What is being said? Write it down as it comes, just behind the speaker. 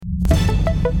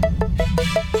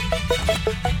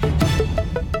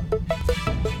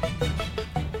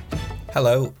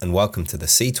Hello and welcome to the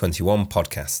C21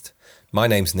 podcast. My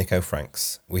name's Nico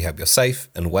Franks. We hope you're safe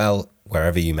and well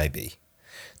wherever you may be.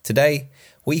 Today,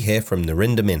 we hear from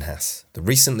Narinder Minhas, the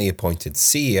recently appointed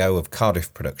CEO of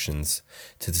Cardiff Productions,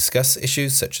 to discuss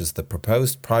issues such as the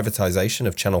proposed privatisation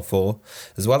of Channel 4,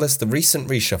 as well as the recent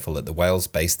reshuffle at the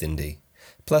Wales-based Indie.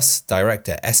 Plus,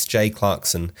 director S.J.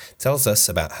 Clarkson tells us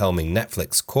about helming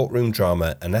Netflix courtroom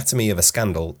drama Anatomy of a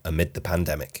Scandal amid the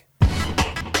pandemic.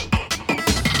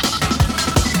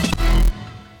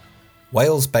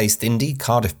 Wales-based Indie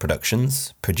Cardiff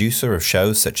Productions, producer of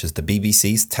shows such as the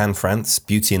BBC's Tan France,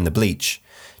 Beauty and the Bleach,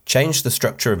 changed the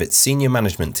structure of its senior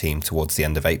management team towards the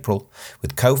end of April,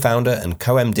 with co-founder and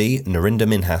co-MD Narinder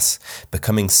Minhas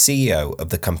becoming CEO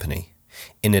of the company.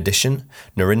 In addition,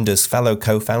 Narinder's fellow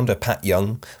co-founder Pat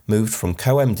Young moved from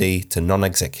co-MD to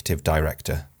non-executive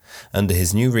director. Under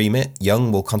his new remit,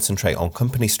 Young will concentrate on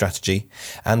company strategy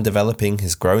and developing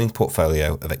his growing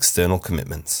portfolio of external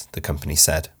commitments, the company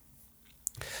said.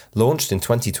 Launched in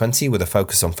 2020 with a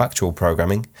focus on factual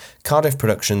programming, Cardiff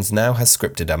Productions now has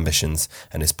scripted ambitions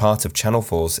and is part of Channel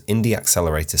 4's Indie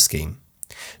Accelerator scheme.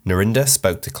 Narinder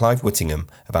spoke to Clive Whittingham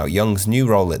about Young's new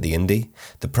role at the Indie,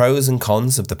 the pros and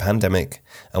cons of the pandemic,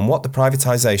 and what the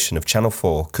privatisation of Channel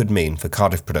 4 could mean for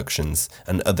Cardiff Productions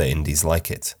and other indies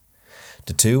like it.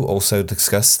 The two also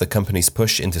discuss the company's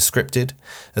push into scripted,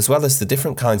 as well as the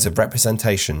different kinds of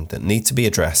representation that need to be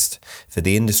addressed for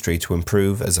the industry to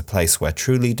improve as a place where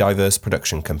truly diverse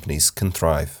production companies can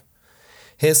thrive.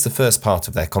 Here's the first part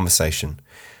of their conversation,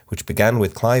 which began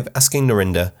with Clive asking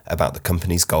Narinder about the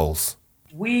company's goals.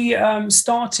 We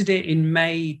started it in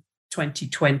May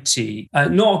 2020.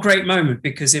 Not a great moment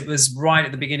because it was right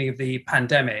at the beginning of the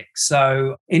pandemic.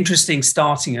 So interesting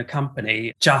starting a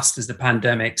company just as the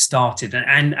pandemic started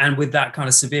and with that kind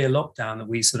of severe lockdown that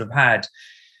we sort of had.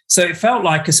 So it felt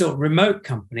like a sort of remote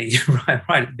company right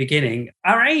at the beginning.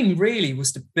 Our aim really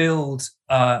was to build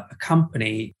a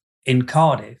company in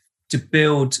Cardiff, to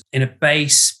build in a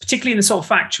base, particularly in the sort of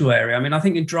factual area. I mean, I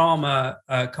think in drama,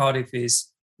 Cardiff is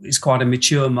quite a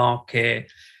mature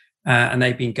market. And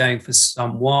they've been going for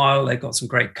some while. They've got some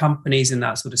great companies in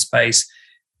that sort of space.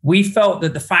 We felt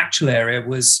that the factual area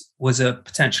was a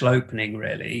potential opening,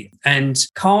 really. And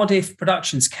Cardiff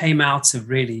Productions came out of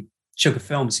really Sugar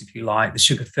Films, if you like, the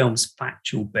Sugar Films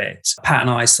factual bit. Pat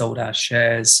and I sold our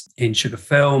shares in Sugar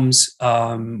Films.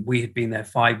 We had been there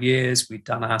 5 years. We'd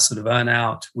done our sort of earn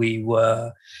out. We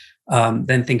were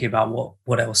then thinking about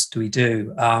what else do we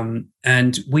do?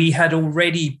 And we had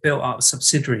already built up a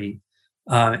subsidiary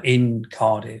in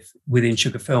Cardiff within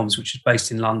Sugar Films, which is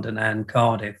based in London and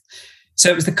Cardiff. So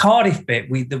it was the Cardiff bit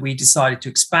that we decided to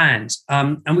expand.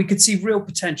 And we could see real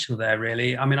potential there,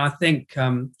 really. I mean, I think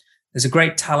there's a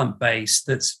great talent base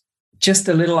that's just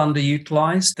a little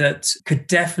underutilized that could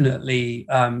definitely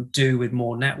do with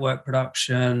more network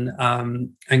production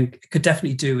and could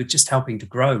definitely do with just helping to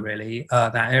grow, really,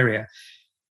 that area.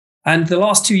 And the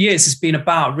last 2 years has been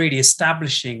about really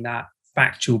establishing that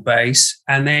factual base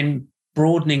and then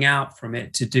broadening out from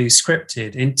it to do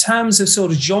scripted. In terms of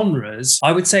sort of genres,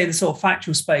 I would say the sort of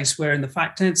factual space, we're in the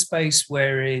fact-end space,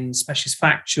 we're in specialist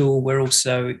factual, we're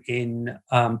also in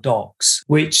docs,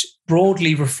 which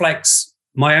broadly reflects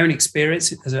my own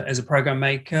experience as a program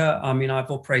maker. I mean, I've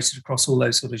operated across all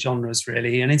those sort of genres,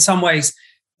 really. And in some ways,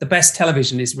 the best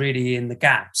television is really in the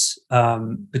gaps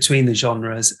between the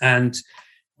genres. And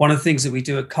one of the things that we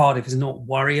do at Cardiff is not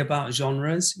worry about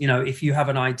genres. You know, if you have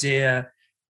an idea,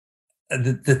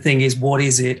 the thing is, what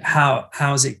is it? How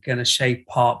is it going to shape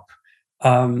up?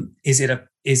 Is it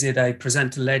a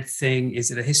presenter-led thing?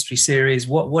 Is it a history series?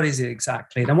 What is it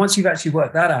exactly? And once you've actually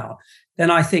worked that out,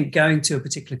 then I think going to a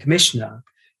particular commissioner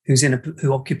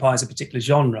who occupies a particular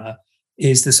genre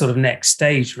is the sort of next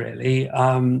stage, really.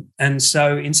 And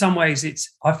so, in some ways,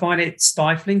 I find it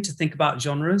stifling to think about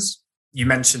genres. You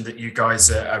mentioned that you guys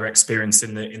are experienced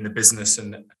in the business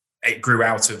and it grew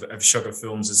out of Sugar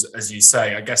Films, as you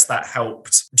say. I guess that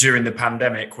helped during the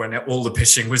pandemic when all the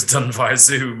pitching was done via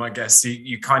Zoom. I guess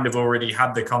you kind of already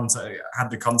had the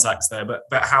contacts there.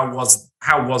 But how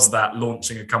was that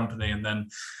launching a company and then,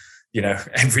 you know,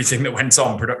 everything that went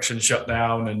on, production shut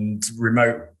down and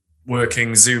remote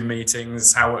working, Zoom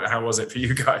meetings? How was it for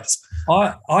you guys?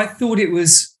 I thought it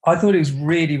was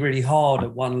really, really hard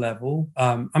at one level.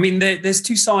 I mean, there's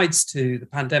two sides to the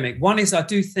pandemic. One is I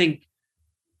do think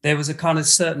there was a kind of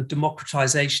certain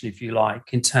democratization, if you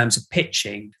like, in terms of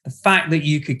pitching. The fact that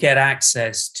you could get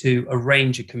access to a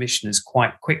range of commissioners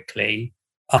quite quickly,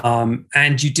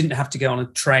 and you didn't have to go on a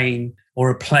train or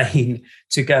a plane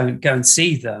to go and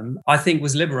see them, I think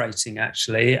was liberating,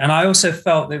 actually. And I also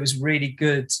felt that it was really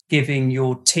good giving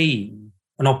your team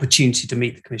an opportunity to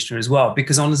meet the commissioner as well,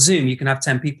 because on Zoom you can have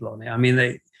 10 people on it. I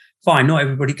mean, fine, not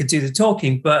everybody could do the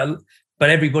talking, but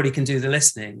everybody can do the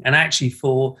listening. And actually,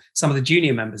 for some of the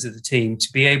junior members of the team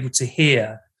to be able to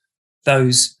hear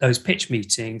those pitch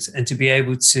meetings and to be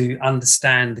able to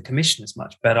understand the commissioners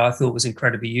much better, I thought was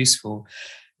incredibly useful.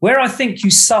 Where I think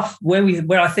you suffer,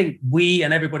 where I think we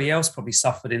and everybody else probably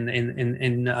suffered in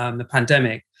the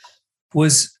pandemic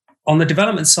was on the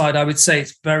development side. I would say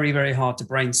it's very, very hard to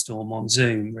brainstorm on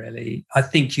Zoom. Really, I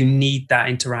think you need that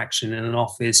interaction in an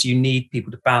office. You need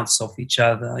people to bounce off each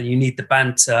other. You need the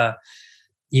banter.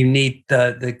 You need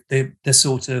the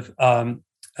sort of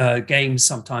games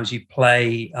sometimes you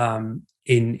play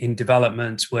in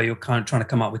development where you're kind of trying to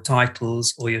come up with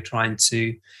titles, or you're trying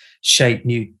to shape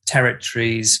new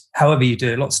territories. However you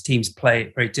do it, lots of teams play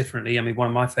it very differently. I mean, one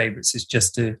of my favorites is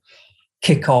just to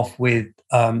kick off with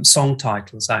song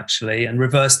titles, actually, and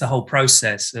reverse the whole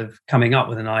process of coming up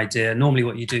with an idea. Normally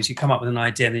what you do is you come up with an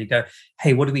idea and then you go,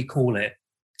 hey, what do we call it?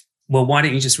 Well, why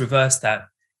don't you just reverse that?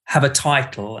 Have a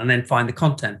title and then find the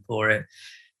content for it.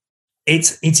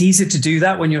 It's easier to do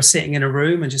that when you're sitting in a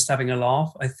room and just having a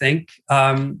laugh, I think.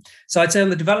 So I'd say on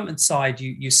the development side,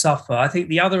 you suffer. I think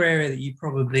the other area that you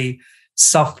probably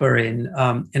suffer in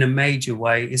a major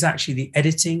way is actually the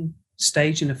editing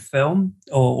stage in a film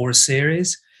or a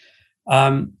series.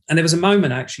 And there was a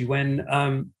moment actually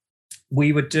when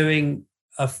we were doing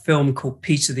a film called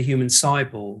Peter the Human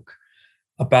Cyborg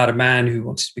about a man who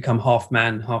wanted to become half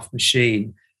man, half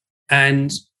machine.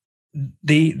 And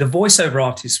the voiceover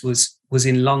artist was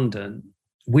in London.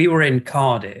 We were in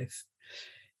Cardiff.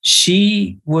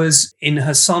 She was in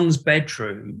her son's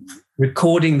bedroom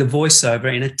recording the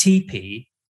voiceover in a teepee,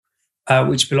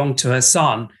 which belonged to her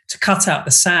son, to cut out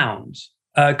the sound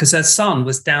because her son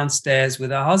was downstairs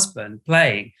with her husband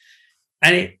playing.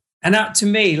 And that to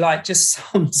me, like, just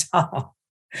summed up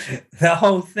the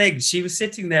whole thing. She was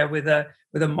sitting there with a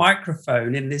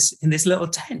microphone in this little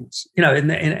tent,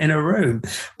 in a room.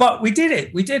 But we did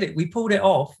it. We pulled it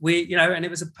off. And it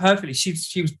was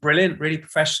she was brilliant, really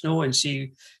professional, and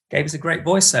she gave us a great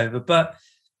voiceover. But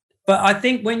I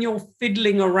think when you're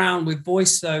fiddling around with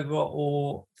voiceover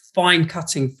or fine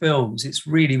cutting films, it's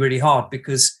really, really hard,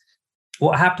 because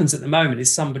what happens at the moment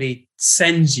is somebody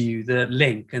sends you the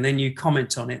link and then you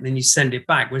comment on it and then you send it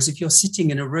back. Whereas if you're sitting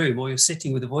in a room or you're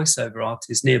sitting with a voiceover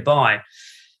artist nearby,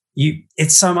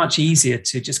 it's so much easier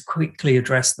to just quickly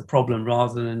address the problem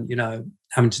rather than,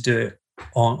 having to do it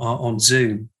on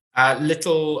Zoom.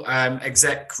 Little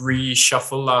exec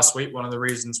reshuffle last week. One of the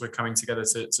reasons we're coming together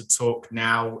to talk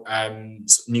now,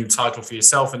 new title for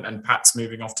yourself, and Pat's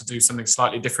moving off to do something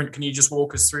slightly different. Can you just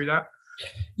walk us through that?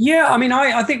 Yeah, I mean,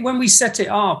 I think when we set it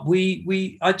up,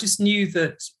 I just knew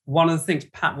that one of the things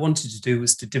Pat wanted to do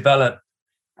was to develop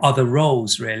other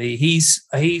roles. Really, he's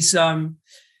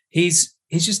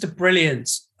just a brilliant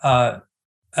kind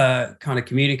of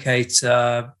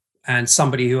communicator and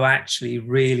somebody who actually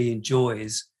really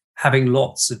enjoys having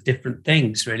lots of different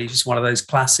things. Really, just one of those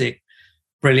classic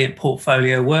brilliant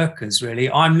portfolio workers. Really,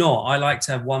 I'm not. I like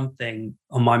to have one thing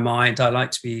on my mind. I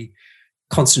like to be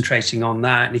concentrating on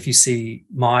that. And if you see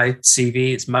my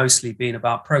CV, it's mostly been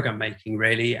about program making,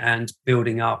 really, and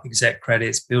building up exec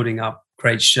credits, building up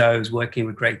great shows, working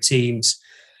with great teams.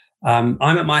 I'm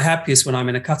at my happiest when I'm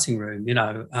in a cutting room,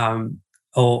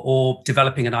 or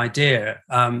developing an idea.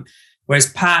 Whereas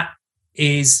Pat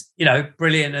is,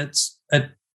 brilliant at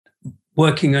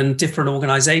working on different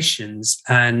organizations.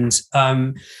 And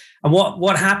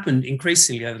what happened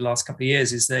increasingly over the last couple of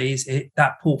years is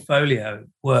that portfolio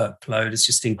workload has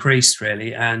just increased,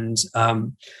 really. And,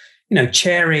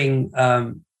 chairing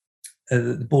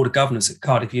the board of governors at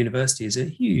Cardiff University is a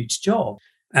huge job.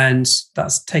 And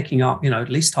that's taking up, at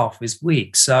least half of his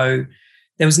week. So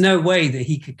there was no way that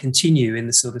he could continue in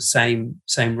the sort of same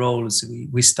role as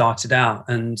we started out.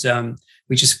 And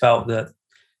we just felt that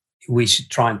we should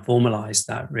try and formalize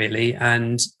that, really.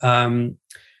 And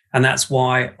that's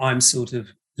why I'm sort of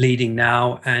leading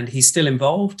now. And he's still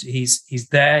involved. He's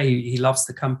there. He loves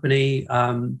the company,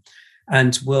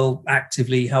 and will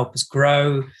actively help us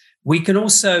grow. We can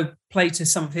also play to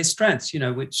some of his strengths,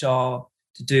 which are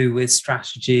to do with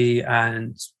strategy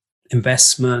and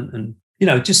investment and,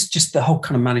 just the whole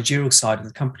kind of managerial side of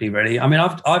the company, really. I mean,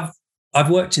 I've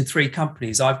worked in 3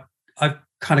 companies. I've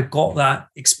kind of got that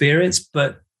experience,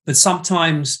 but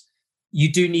sometimes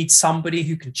you do need somebody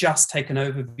who can just take an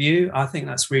overview. I think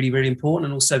that's really, really important,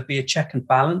 and also be a check and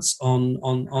balance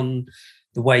on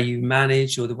the way you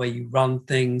manage or the way you run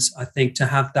things. I think to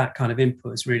have that kind of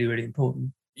input is really, really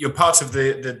important. you're part of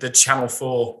the Channel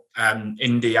 4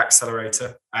 indie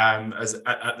accelerator as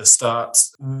at the start.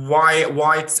 Why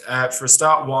for a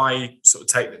start? Why sort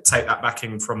of take that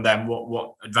backing from them?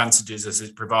 What advantages has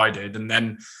it provided? And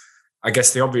then I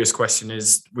guess the obvious question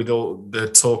is, with all the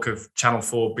talk of Channel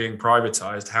 4 being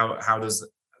privatized, how does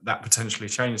that potentially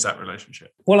change that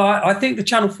relationship? Well, I think the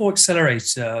Channel 4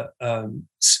 accelerator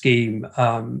scheme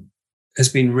has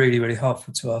been really, really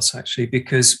helpful to us, actually,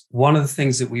 because one of the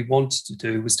things that we wanted to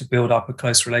do was to build up a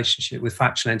close relationship with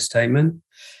factual entertainment.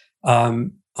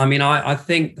 I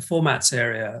think the formats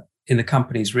area in the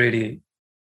company is really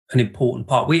an important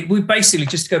part. We basically,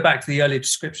 just to go back to the earlier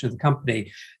description of the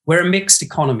company, we're a mixed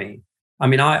economy.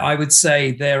 I would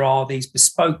say there are these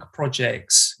bespoke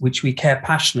projects which we care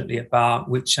passionately about,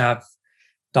 which have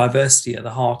diversity at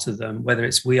the heart of them, whether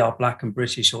it's We Are Black and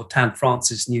British or Tan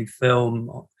France's new film,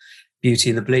 or Beauty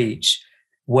and the Bleach,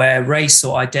 where race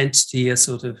or identity are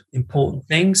sort of important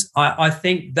things. I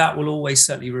think that will always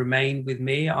certainly remain with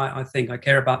me. I think I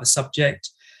care about the subject.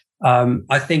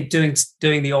 I think doing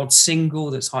the odd single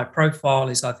that's high profile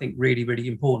is, I think, really, really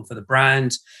important for the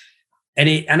brand.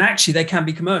 And actually they can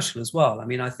be commercial as well.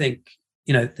 I think,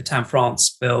 the Tan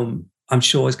France film, I'm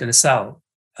sure, is going to sell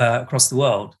across the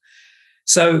world.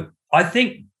 So I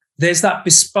think there's that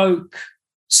bespoke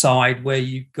side where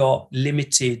you've got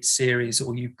limited series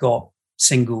or you've got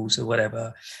singles or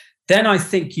whatever. Then I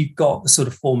think you've got the sort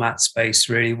of format space,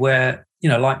 really, where,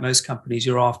 like most companies,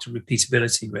 you're after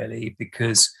repeatability, really,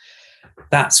 because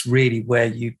that's really where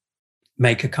you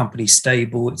make a company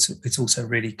stable. It's also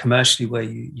really commercially where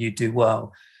you do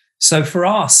well. So for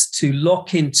us to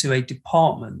lock into a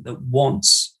department that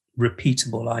wants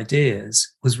repeatable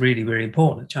ideas was really, really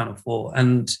important at Channel 4.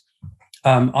 And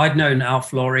I'd known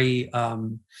Alf Laurie,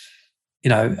 in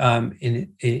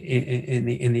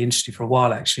the industry for a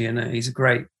while, actually, and he's a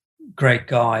great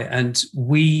guy. And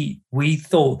we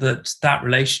thought that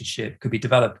relationship could be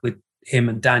developed with him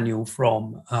and Daniel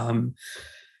from,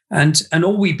 and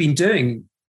all we've been doing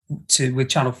with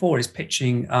Channel 4 is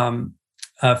pitching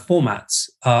formats.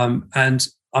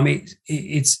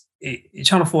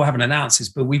 Channel 4 haven't announced this,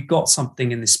 but we've got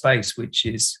something in this space which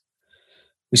has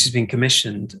been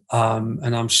commissioned,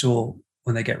 and I'm sure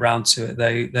when they get round to it,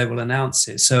 they will announce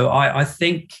it. So I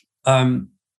think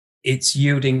it's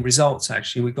yielding results.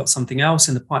 Actually, we've got something else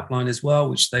in the pipeline as well,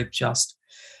 which they've just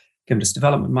given us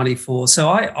development money for. So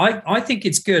I think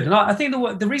it's good, and I think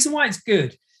the reason why it's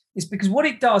good is because what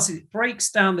it does is it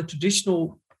breaks down the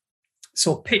traditional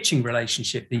sort of pitching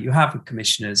relationship that you have with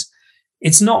commissioners.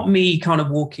 It's not me kind of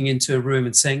walking into a room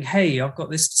and saying, "Hey, I've got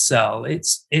this to sell."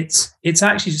 It's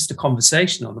actually just a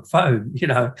conversation on the phone.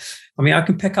 I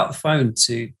can pick up the phone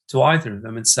to either of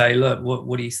them and say, "Look,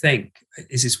 what do you think?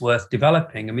 Is this worth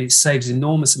developing?" It saves an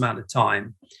enormous amount of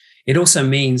time. It also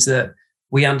means that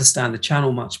we understand the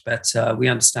channel much better. We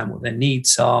understand what their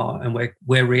needs are, and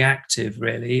we're reactive,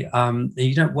 really. And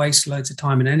you don't waste loads of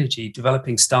time and energy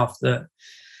developing stuff that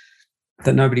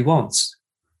nobody wants.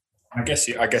 I guess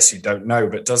you don't know,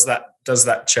 but does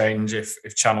that change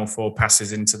if Channel 4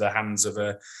 passes into the hands of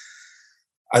a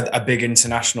big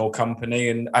international company?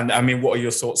 And what are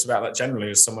your thoughts about that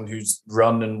generally, as someone who's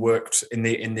run and worked in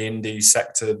the indie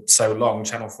sector so long?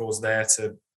 Channel 4's there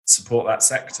to support that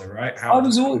sector, right?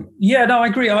 I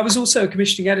agree. I was also a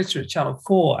commissioning editor at Channel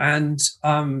 4, and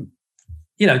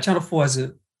Channel 4 has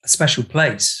a special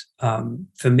place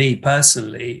for me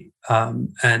personally,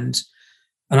 and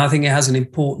I think it has an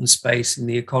important space in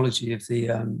the ecology of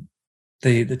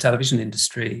the television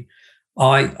industry.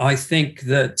 I think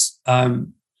that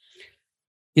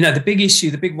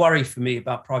the big worry for me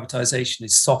about privatization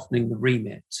is softening the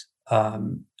remit,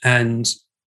 and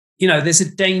there's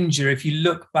a danger if you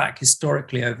look back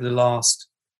historically over the last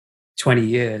 20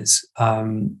 years,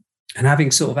 and having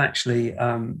sort of actually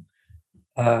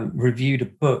reviewed a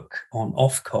book on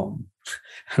Ofcom,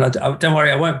 and don't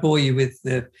worry, I won't bore you with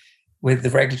the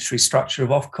regulatory structure of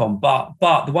Ofcom, but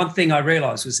the one thing I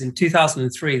realized was in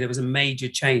 2003 there was a major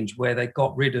change where they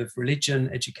got rid of religion,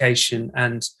 education,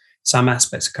 and some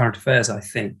aspects of current affairs, I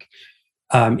think,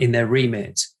 in their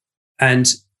remit.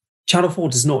 And Channel 4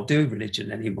 does not do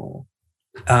religion anymore.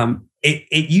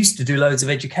 It used to do loads of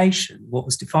education, what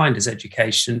was defined as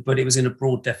education, but it was in a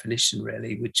broad definition,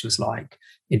 really, which was like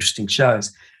interesting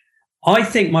shows. I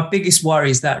think my biggest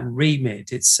worry is that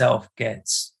remit itself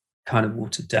gets kind of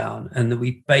watered down, and that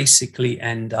we basically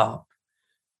end up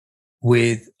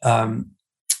with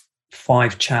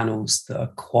 5 channels that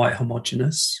are quite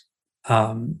homogenous.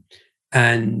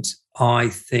 And I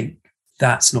think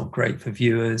that's not great for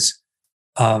viewers.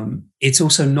 It's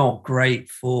also not great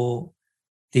for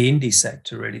indie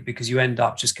sector, really, because you end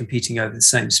up just competing over the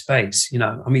same space.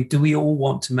 I mean, do we all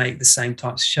want to make the same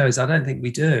types of shows? I don't think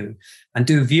we do. And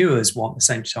do viewers want the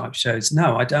same type of shows?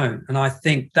 No, I don't. And I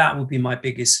think that would be my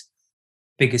biggest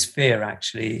fear,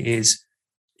 actually,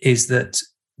 is that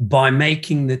by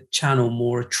making the channel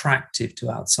more attractive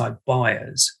to outside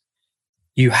buyers,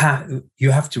 you have to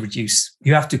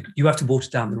water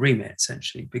down the remit,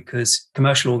 essentially, because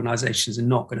commercial organizations are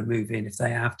not going to move in if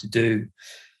they have to do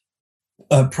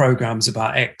programs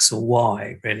about X or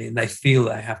Y, really, and they feel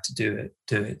they have to do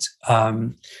it.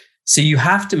 So you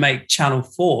have to make Channel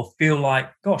 4 feel like,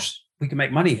 gosh, we can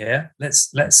make money here. Let's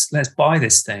buy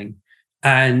this thing.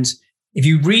 And if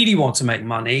you really want to make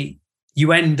money,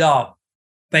 you end up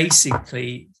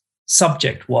basically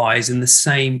subject-wise in the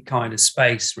same kind of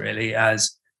space, really,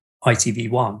 as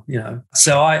ITV1.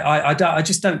 So I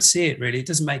just don't see it, really. It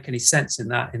doesn't make any sense in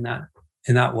that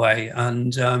way.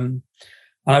 And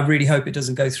I really hope it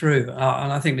doesn't go through.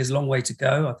 And I think there's a long way to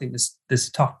go. I think there's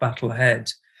a tough battle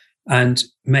ahead. And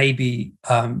maybe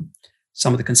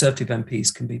some of the Conservative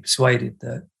MPs can be persuaded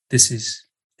that this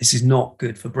is not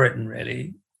good for Britain,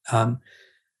 really. And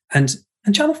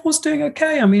Channel 4's doing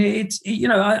okay. I mean,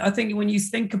 I think when you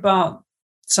think about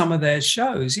some of their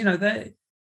shows,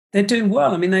 they're doing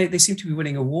well. I mean, they seem to be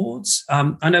winning awards.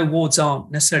 I know awards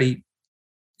aren't necessarily,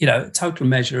 a total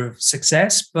measure of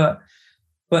success, but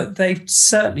they've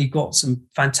certainly got some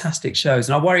fantastic shows.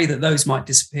 And I worry that those might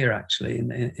disappear, actually,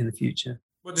 in the future.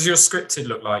 What does your scripted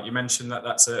look like? You mentioned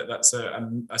that's a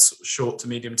short to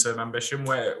medium term ambition.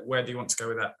 Where do you want to go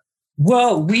with that?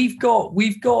 Well, we've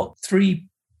got 3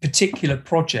 particular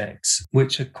projects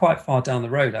which are quite far down the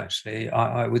road, actually.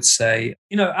 I would say,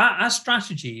 our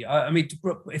strategy. I mean,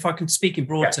 if I can speak in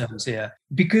broad terms here,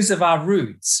 because of our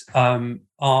roots,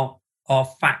 are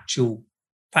factual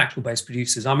based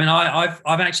producers. I mean, I've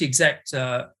actually exec'd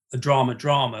a drama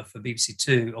for BBC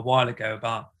Two a while ago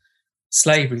about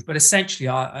slavery, but essentially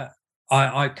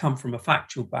I come from a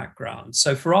factual background.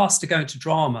 So for us to go into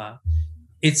drama,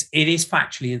 it is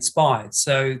factually inspired.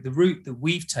 So the route that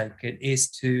we've taken is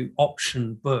to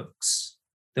option books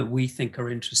that we think are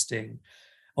interesting,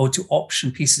 or to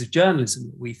option pieces of journalism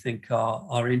that we think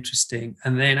are interesting,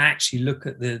 and then actually look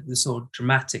at the sort of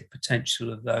dramatic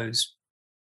potential of those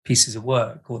pieces of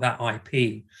work or that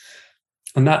IP.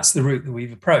 And that's the route that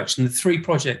we've approached. And the 3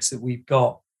 projects that we've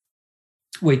got,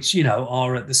 which,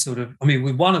 are at the sort of, I mean,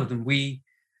 with one of them, we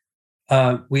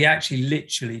actually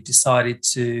literally decided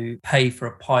to pay for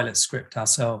a pilot script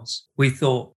ourselves. We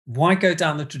thought, why go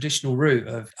down the traditional route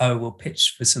of, we'll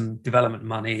pitch for some development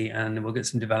money and then we'll get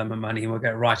some development money and we'll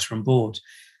get a writer on board.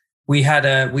 We had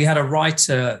a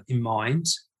writer in mind,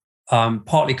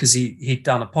 partly because he'd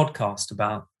done a podcast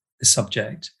about the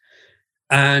subject.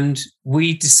 And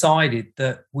we decided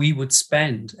that we would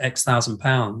spend X thousand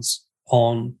pounds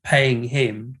on paying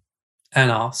him and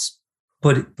us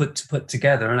to put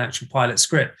together an actual pilot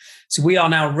script. So we are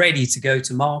now ready to go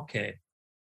to market,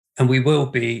 and we will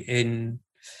be in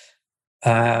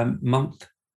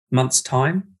month's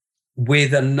time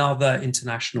with another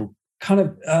international kind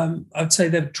of I'd say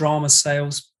they're drama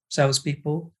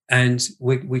salespeople, and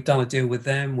we've done a deal with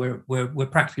them. We're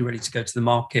practically ready to go to the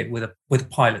market with a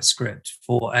pilot script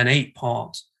for an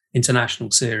 8-part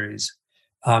international series.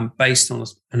 Based on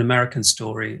an American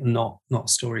story, not a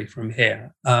story from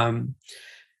here.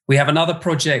 We have another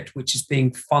project which is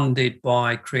being funded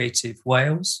by Creative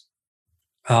Wales.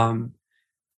 And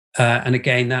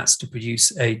again, that's to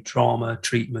produce a drama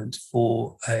treatment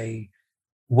for a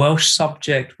Welsh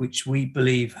subject, which we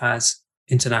believe has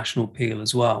international appeal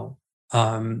as well.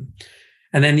 And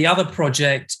then the other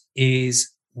project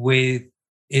is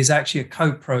actually a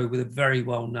co-pro with a very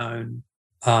well-known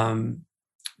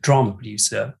drama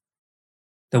producer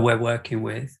that we're working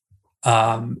with,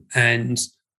 and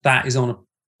that is on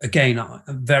a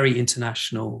very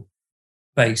international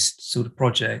based sort of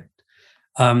project.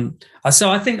 So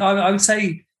I think I would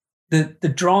say that the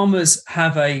dramas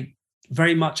have a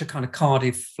very much a kind of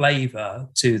Cardiff flavour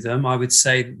to them. I would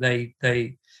say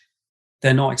that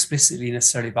they're not explicitly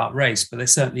necessarily about race, but they're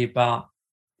certainly about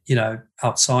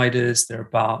outsiders. They're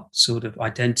about sort of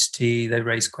identity. They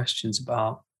raise questions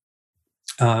about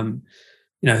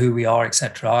who we are,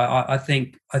 etc. I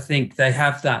think they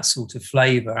have that sort of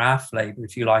flavour, our flavour,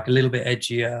 if you like, a little bit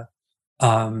edgier,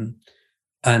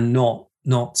 and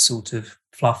not sort of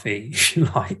fluffy, if you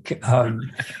like.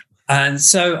 And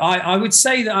so I would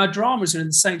say that our dramas are in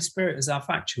the same spirit as our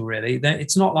factual, really.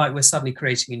 It's not like we're suddenly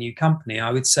creating a new company.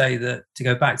 I would say that, to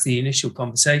go back to the initial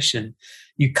conversation,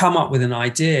 you come up with an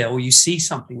idea or you see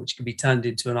something which can be turned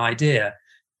into an idea.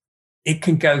 it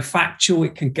can go factual,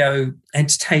 it can go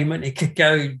entertainment, it could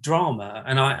go drama,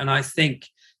 and I think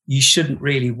you shouldn't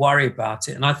really worry about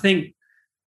it. And I think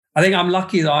I'm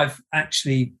lucky that I've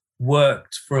actually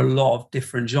worked for a lot of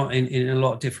different in a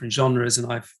lot of different genres,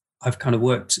 and I've kind of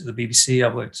worked at the BBC,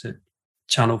 I've worked at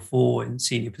Channel 4 in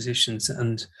senior positions,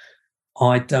 and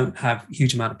I don't have a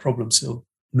huge amount of problems sort of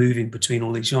moving between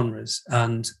all these genres.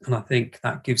 And I think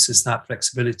that gives us that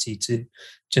flexibility to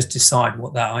just decide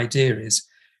what that idea is.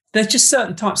 There's just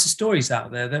certain types of stories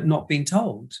out there that have not been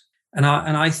told. And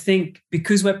I think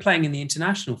because we're playing in the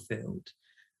international field,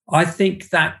 I think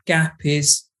that gap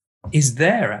is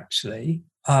there actually.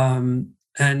 And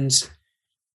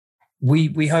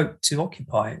we hope to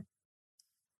occupy it.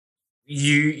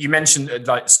 You mentioned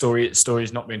like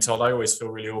stories not being told. I always feel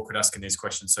really awkward asking these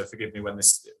questions, so forgive me when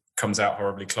this comes out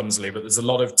horribly clumsily, but there's a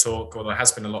lot of talk, or there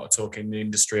has been a lot of talk in the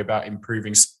industry about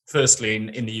improving, firstly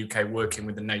in the UK, working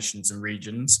with the nations and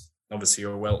regions. Obviously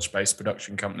you're a Welsh-based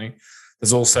production company.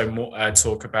 There's also more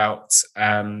talk about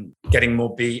getting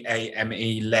more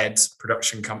BAME-led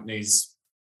production companies,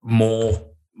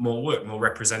 more work, more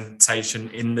representation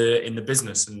in the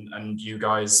business, and you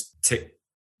guys tick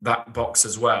that box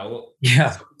as well.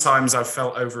 Yeah. Sometimes I've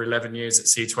felt over 11 years at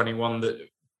C21 that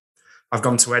I've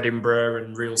gone to Edinburgh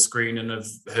and Real Screen and have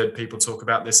heard people talk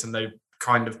about this, and they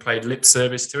kind of played lip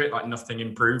service to it, like nothing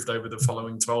improved over the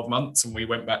following 12 months. And we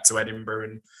went back to Edinburgh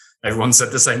and everyone said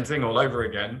the same thing all over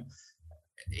again.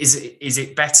 Is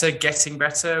it better, getting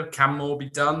better? Can more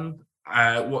be done?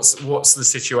 What's the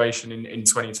situation in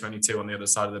 2022 on the other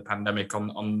side of the pandemic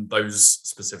on those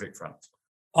specific fronts?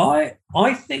 I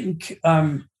think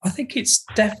it's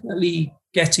definitely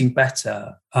getting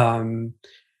better. I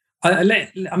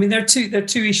mean, there are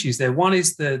two issues there. One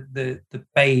is the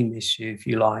BAME issue, if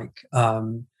you like,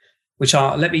 which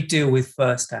let me deal with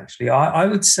first. Actually, I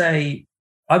would say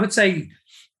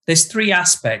there's three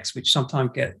aspects which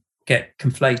sometimes get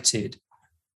conflated.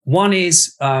 One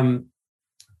is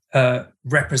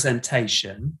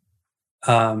representation,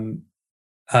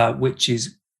 which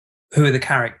is who are the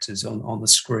characters on the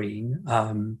screen,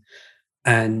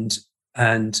 and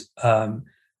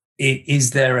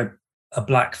is there a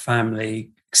black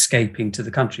family escaping to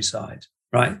the countryside,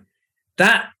 right?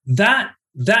 That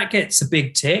gets a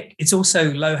big tick. It's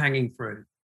also low-hanging fruit,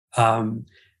 and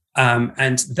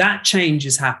that change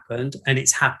has happened, and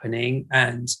it's happening,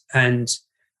 and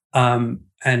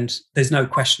there's no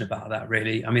question about that,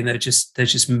 really. I mean, there's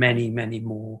just many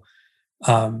more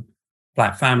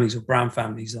black families or brown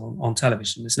families on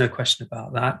television. There's no question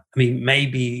about that. I mean,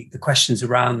 maybe the questions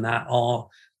around that are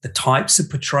the types of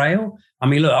portrayal. I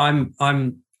mean, look, I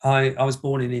was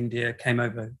born in India, came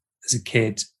over as a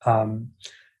kid,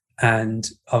 and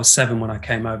I was 7 when I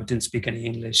came over, didn't speak any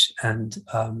English, and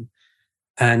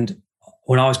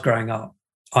when I was growing up,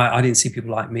 I didn't see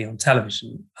people like me on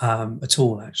television at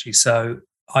all, actually. So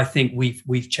I think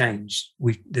we've changed.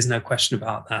 There's no question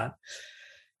about that.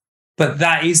 But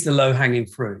that is the low-hanging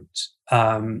fruit.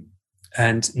 And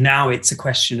now it's a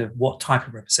question of what type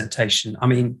of representation. I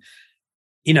mean,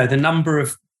 you know, the number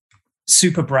of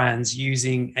super brands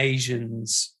using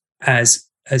Asians as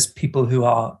people who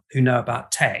know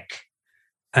about tech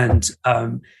and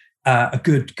are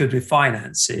good with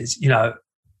finances, you know,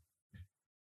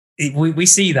 we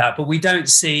see that, but we don't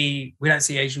see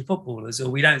Asian footballers,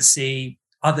 or we don't see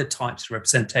other types of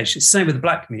representation. It's the same with the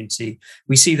black community.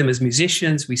 We see them as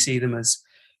musicians. We see them as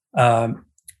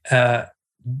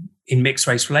in mixed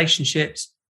race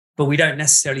relationships, but we don't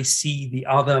necessarily see the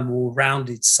other more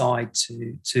rounded side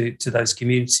to those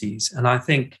communities. And I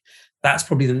think that's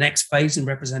probably the next phase in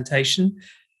representation.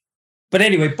 But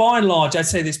anyway, by and large, I'd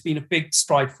say there's been a big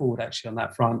stride forward actually on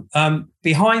that front.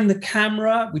 Behind the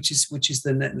camera, which is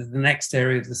the next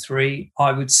area of the three,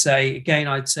 I'd say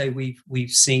we've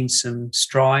seen some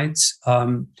strides.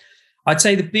 I'd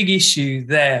say the big issue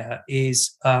there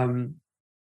is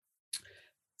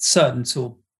certain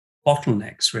sort of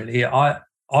bottlenecks. Really, I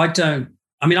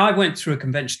went through a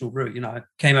conventional route. You know, I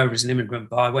came over as an immigrant,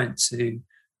 but I went to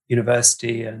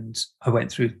university and I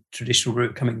went through traditional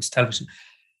route coming to television.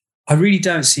 I really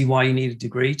don't see why you need a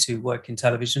degree to work in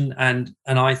television. And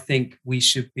I think we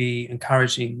should be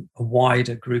encouraging a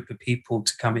wider group of people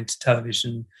to come into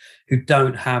television who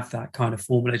don't have that kind of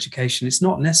formal education. It's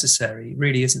not necessary. It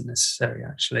really isn't necessary,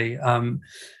 actually. And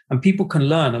people can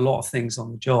learn a lot of things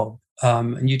on the job.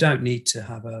 And you don't need to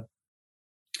have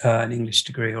an English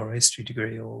degree or a history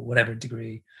degree or whatever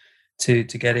degree to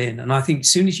get in. And I think as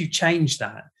soon as you change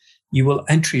that, you will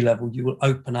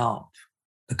open up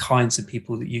the kinds of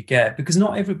people that you get, because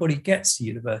not everybody gets to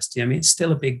university. I mean, it's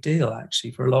still a big deal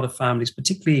actually for a lot of families,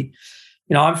 particularly,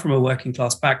 you know, I'm from a working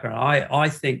class background. I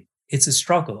think it's a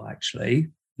struggle actually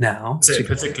now. So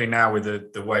particularly now with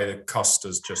the way the cost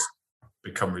has just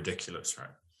become ridiculous, right?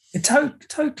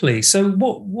 Totally. So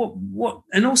what,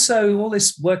 and also all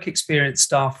this work experience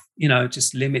stuff,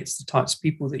 just limits the types of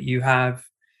people that you have.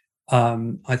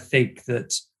 I think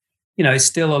that, it's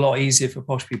still a lot easier for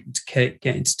posh people to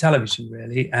get into television,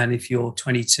 really. And if you're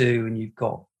 22 and you've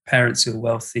got parents who are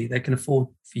wealthy, they can afford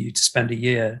for you to spend a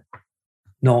year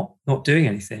not doing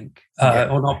anything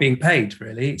or not being paid,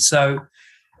 really. So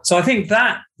I think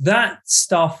that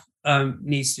stuff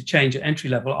needs to change at entry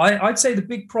level. I'd say the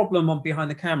big problem on behind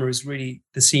the camera is really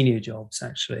the senior jobs,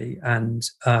 actually, and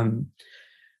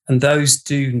those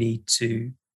do need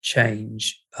to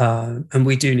change, and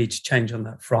we do need to change on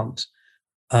that front.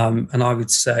 And I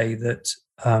would say that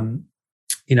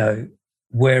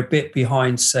we're a bit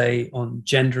behind, say, on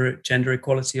gender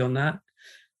equality on that.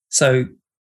 So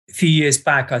a few years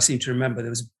back, I seem to remember there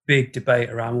was a big debate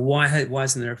around why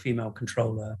isn't there a female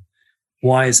controller?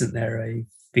 Why isn't there a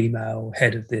female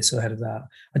head of this or head of that?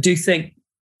 I do think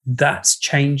that's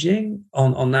changing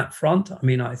on that front. I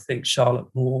mean, I think Charlotte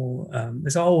Moore,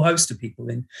 there's a whole host of people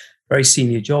in very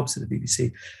senior jobs at the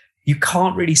BBC. You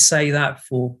can't really say that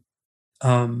for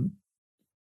BAME.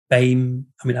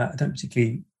 I mean, I don't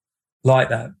particularly like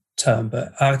that term,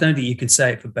 but I don't think you can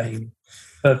say it for BAME.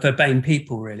 But for BAME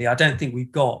people, really, I don't think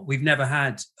we've never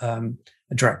had a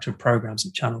director of programs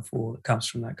at Channel 4 that comes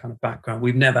from that kind of background.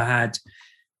 We've never had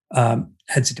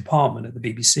heads of department at the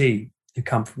BBC who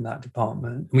come from that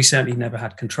department. And we certainly never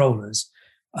had controllers.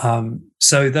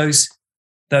 So those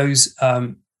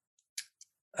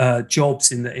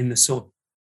jobs in the sort of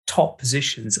top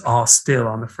positions are still,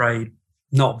 I'm afraid,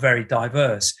 not very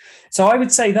diverse. So I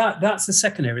would say that's the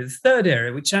second area. The third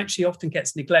area, which actually often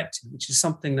gets neglected, which is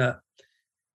something that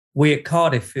we at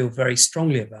Cardiff feel very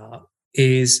strongly about,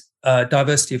 is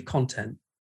diversity of content,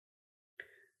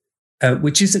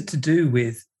 which isn't to do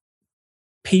with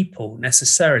people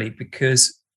necessarily,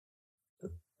 because,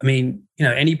 I mean,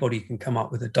 anybody can come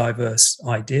up with a diverse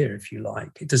idea if you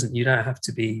like. You don't have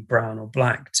to be brown or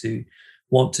black to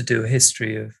want to do a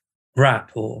history of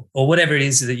rap or whatever it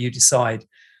is that you decide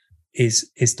is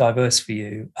diverse for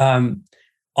you.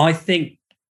 I think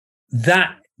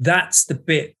that's the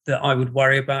bit that I would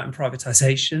worry about in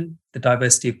privatization, the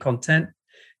diversity of content.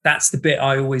 That's the bit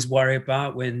I always worry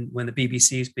about when the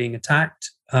BBC is being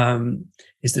attacked,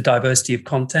 is the diversity of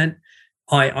content.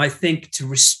 I think to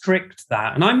restrict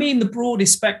that, and I mean the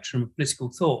broadest spectrum of political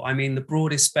thought, I mean the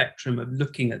broadest spectrum of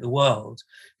looking at the world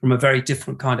from a very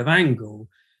different kind of angle.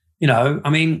 I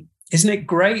mean, isn't it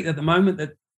great at the moment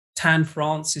that Tan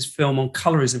France's film on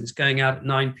colorism is going out at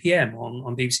 9 p.m.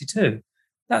 on BBC Two?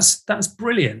 That's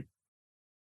brilliant.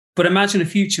 But imagine a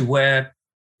future where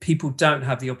people don't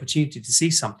have the opportunity to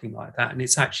see something like that, and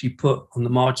it's actually put on the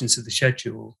margins of the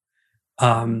schedule.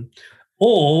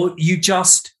 Or you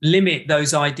just limit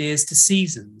those ideas to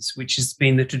seasons, which has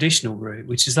been the traditional route,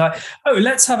 which is like,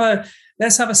 let's have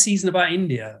a season about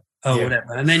India or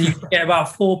whatever, and then you get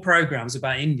about 4 programs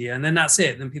about India, and then that's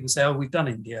it. Then people say, we've done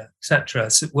India,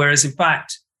 etc. So, whereas in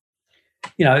fact,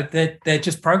 they're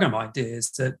just program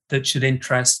ideas that should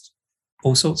interest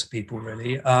all sorts of people,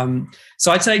 really.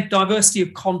 So I'd say diversity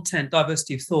of content,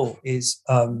 diversity of thought is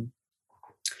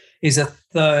a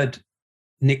third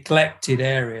neglected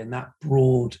area in that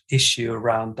broad issue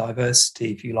around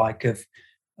diversity, if you like, of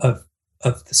the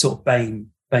sort of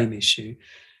BAME issue.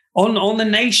 On the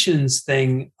nations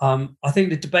thing, I think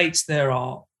the debates there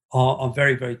are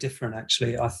very, very different,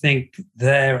 actually. I think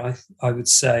there, I would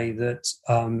say that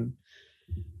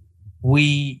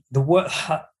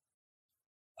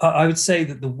I would say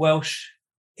that the Welsh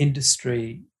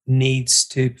industry needs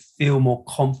to feel more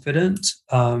confident.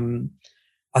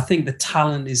 I think the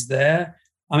talent is there.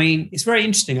 I mean, it's very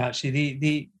interesting,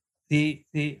 actually.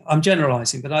 I'm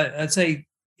generalising, but I'd say,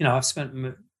 I've spent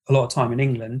a lot of time in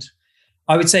England.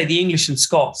 I would say the English and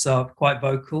Scots are quite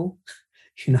vocal.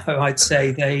 I'd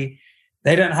say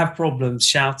they don't have problems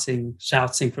shouting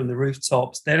from the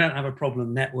rooftops. They don't have a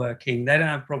problem networking. They don't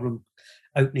have a problem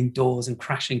opening doors and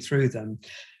crashing through them.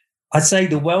 I'd say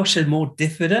the Welsh are more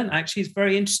diffident. Actually, it's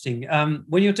very interesting.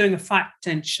 When you're doing a fact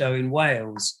tent show in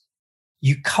Wales,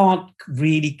 you can't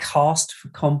really cast for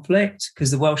conflict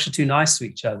because the Welsh are too nice to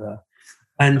each other.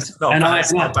 And it's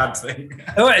not a bad thing.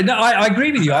 No, I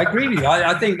agree with you.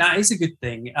 I think that is a good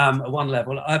thing at one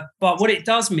level. But what it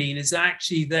does mean is that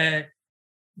actually their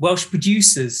Welsh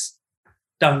producers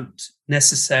don't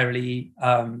necessarily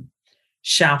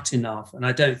shout enough, and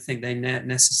I don't think they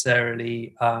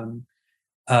necessarily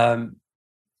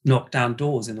knock down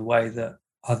doors in the way that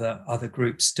other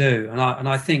groups do. And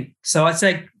I think so. I'd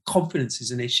say confidence is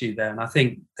an issue there, and I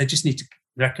think they just need to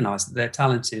recognise that they're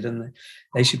talented and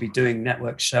they should be doing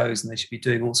network shows and they should be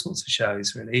doing all sorts of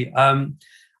shows, really.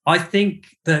 I think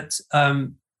that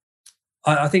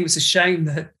I think it's a shame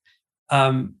that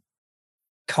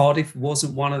Cardiff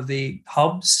wasn't one of the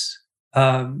hubs.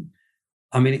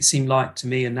 I mean, it seemed like to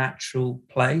me a natural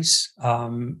place.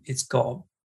 It's got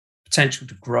potential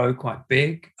to grow quite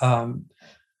big.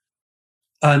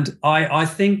 And I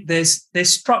think there's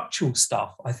structural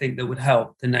stuff, I think, that would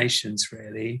help the nations,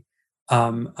 really.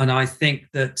 And I think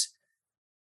that,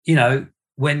 you know,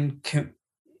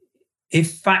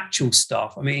 if factual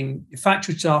stuff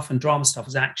and drama stuff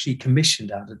was actually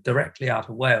commissioned directly out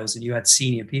of Wales and you had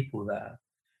senior people there,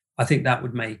 I think that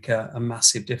would make a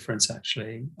massive difference,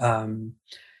 actually. And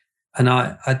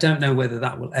I don't know whether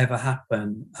that will ever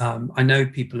happen. I know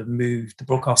people have moved, the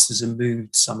broadcasters have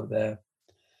moved some of their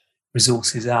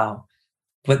resources out,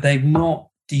 but they've not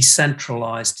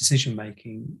decentralized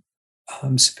decision-making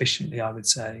sufficiently, I would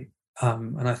say.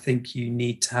 And I think you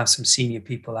need to have some senior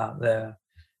people out there.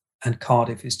 And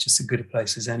Cardiff is just as good a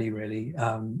place as any, really.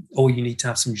 Or you need to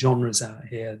have some genres out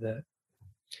here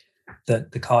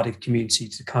that the Cardiff community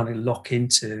to kind of lock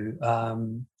into.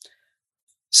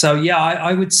 So yeah,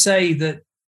 I would say that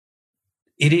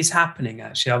it is happening.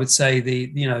 Actually, I would say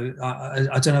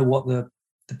I don't know what the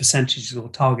percentages or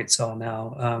targets are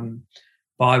now,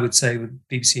 but I would say with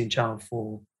BBC and Channel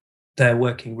 4, they're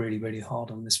working really, really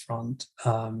hard on this front,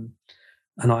 and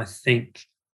I think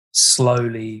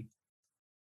slowly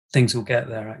things will get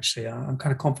there. Actually, I'm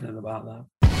kind of confident about that.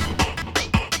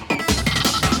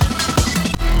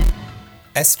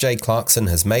 S.J. Clarkson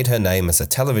has made her name as a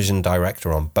television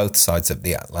director on both sides of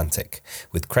the Atlantic,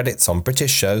 with credits on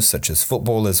British shows such as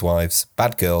Footballers' Wives,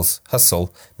 Bad Girls,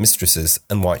 Hustle, Mistresses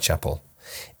and Whitechapel.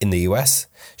 In the US,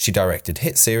 she directed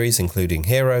hit series including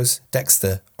Heroes,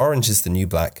 Dexter, Orange is the New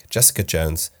Black, Jessica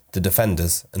Jones, The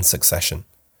Defenders and Succession.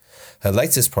 Her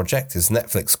latest project is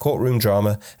Netflix courtroom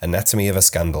drama Anatomy of a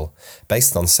Scandal,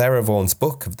 based on Sarah Vaughan's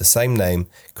book of the same name,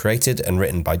 created and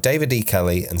written by David E.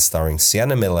 Kelly and starring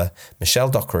Sienna Miller, Michelle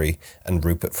Dockery and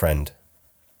Rupert Friend.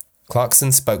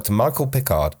 Clarkson spoke to Michael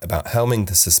Pickard about helming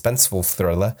the suspenseful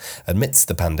thriller amidst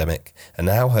the pandemic and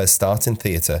how her start in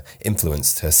theatre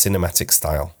influenced her cinematic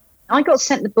style. I got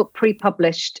sent the book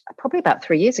pre-published probably about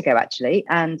 3 years ago, actually.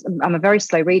 And I'm a very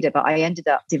slow reader, but I ended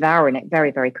up devouring it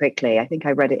very, very quickly. I think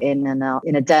I read it in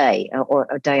a day or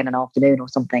a day and an afternoon or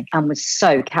something, and was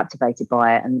so captivated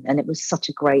by it. And it was such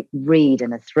a great read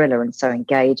and a thriller and so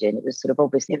engaging. It was sort of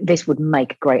obvious this would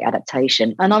make a great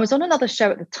adaptation. And I was on another show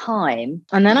at the time.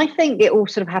 And then I think it all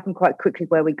sort of happened quite quickly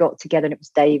where we got together, and it was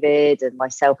David and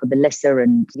myself and Melissa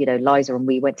and, Liza, and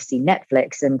we went to see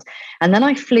Netflix. And then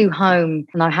I flew home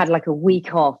and I had like a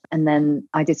week off, and then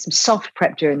I did some soft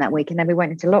prep during that week, and then we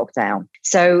went into lockdown.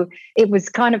 So it was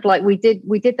kind of like we did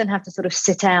then have to sort of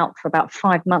sit out for about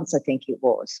 5 months, I think it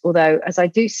was. Although, as I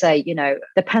do say,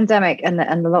 the pandemic and the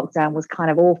lockdown was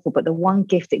kind of awful, but the one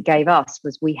gift it gave us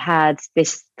was we had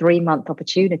this 3-month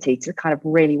opportunity to kind of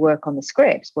really work on the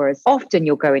scripts, whereas often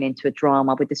you're going into a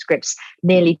drama with the scripts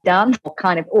nearly done or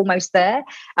kind of almost there,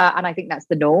 and I think that's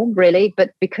the norm, really.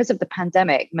 But because of the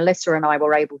pandemic, Melissa and I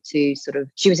were able to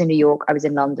she was in New York, I was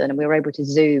in London, and we were able to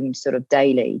Zoom sort of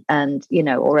daily and,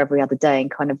 or every other day, and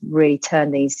kind of really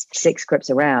turn these 6 scripts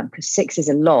around, because 6 is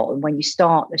a lot. And when you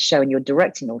start a show and you're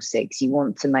directing all 6, you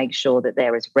want to make sure that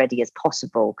they're as ready as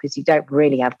possible, because you don't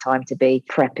really have time to be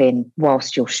prepping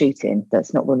whilst you're shooting.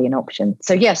 That's not really an option.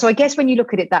 So I guess when you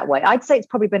look at it that way, I'd say it's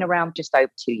probably been around just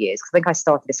over 2 years. I think I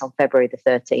started this on February the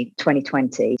 13th,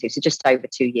 2020. So just over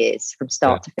 2 years from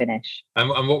start to finish.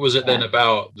 And what was it then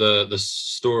about the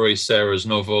story, Sarah's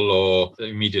novel, or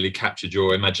immediately captured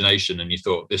your imagination and you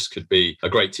thought this could be a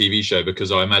great TV show?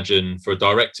 Because I imagine for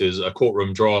directors, a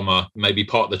courtroom drama, maybe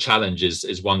part of the challenge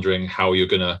is wondering how you're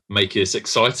going to make this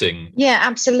exciting. Yeah,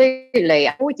 absolutely.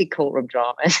 I always did courtroom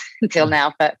dramas until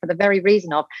now, but for the very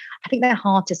reason of, I think they're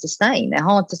hard to sustain. They're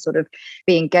hard to sort of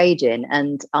be engaging.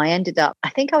 And I ended up, I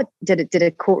think I did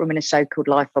a courtroom in a show called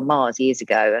Life on Mars years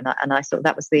ago. And I thought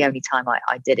that was the only time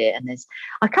I did it. And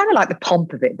I kind of like the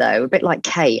pomp of it, though, a bit like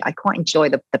Kate. I quite enjoy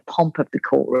the pomp of the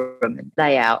courtroom and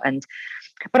layout.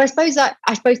 But I suppose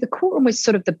the courtroom was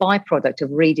sort of the byproduct of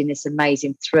reading this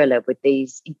amazing thriller with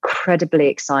these incredibly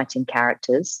exciting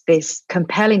characters, this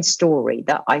compelling story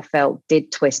that I felt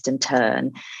did twist and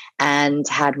turn. and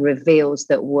had reveals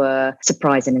that were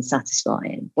surprising and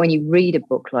satisfying. When you read a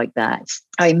book like that,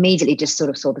 I immediately just sort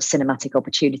of saw the cinematic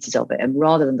opportunities of it. And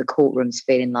rather than the courtrooms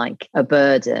feeling like a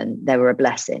burden, they were a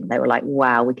blessing. They were like,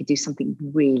 wow, we could do something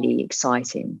really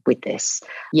exciting with this.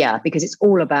 Yeah, because it's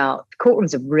all about,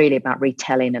 courtrooms are really about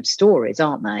retelling of stories,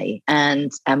 aren't they?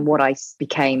 And what I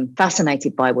became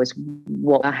fascinated by was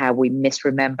how we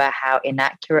misremember, how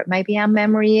inaccurate maybe our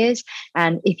memory is.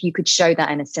 And if you could show that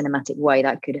in a cinematic way,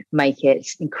 that could make it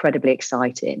incredibly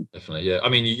exciting. Definitely, yeah. I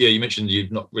mean, yeah, you mentioned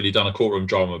you've not really done a courtroom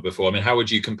drama before. I mean, how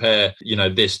would you compare,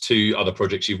 this to other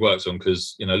projects you've worked on?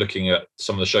 Because, looking at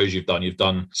some of the shows you've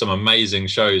done some amazing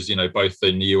shows, both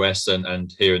in the US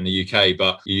and here in the UK,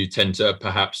 but you tend to,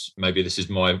 perhaps, maybe this is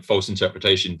my false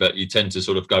interpretation, but you tend to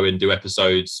sort of go in, do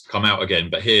episodes, come out again.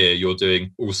 But here you're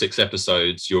doing all 6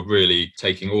 episodes. You're really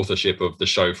taking authorship of the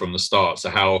show from the start. So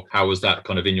how was that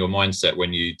kind of in your mindset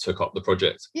when you took up the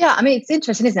project? Yeah, I mean, it's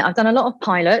interesting, isn't it? I've done a lot of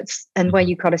pilots and where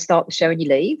you kind of start the show and you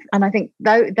leave. And I think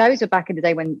those are back in the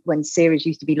day when series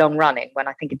used to be long running, when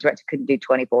I think a director couldn't do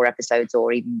 24 episodes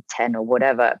or even 10 or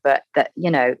whatever. But that,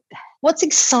 what's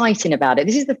exciting about it,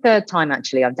 this is the 3rd time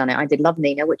actually I've done it. I did Love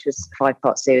Nina, which was a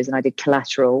 5-part series, and I did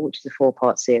Collateral, which is a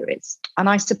 4-part series. And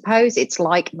I suppose it's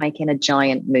like making a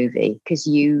giant movie because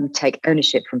you take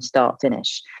ownership from start to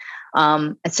finish.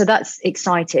 So that's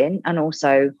exciting and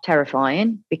also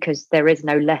terrifying because there is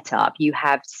no let up. You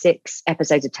have 6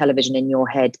 episodes of television in your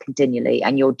head continually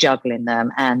and you're juggling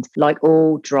them. And like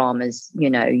all dramas,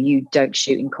 you don't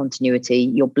shoot in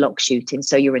continuity, you're block shooting.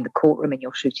 So you're in the courtroom and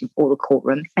you're shooting for the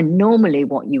courtroom. And normally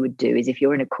what you would do is, if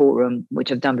you're in a courtroom, which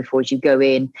I've done before, is you go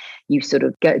in, you sort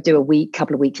of do a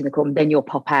couple of weeks in the courtroom, then you'll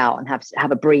pop out and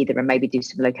have a breather and maybe do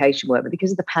some location work. But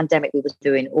because of the pandemic, we were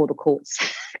doing all the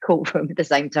courtroom at the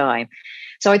same time.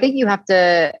 So I think you have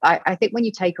to, I think when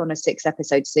you take on a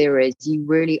 6-episode series, you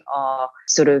really are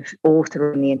sort of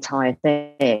authoring the entire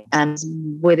thing, and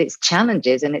with its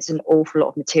challenges, and it's an awful lot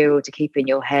of material to keep in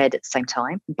your head at the same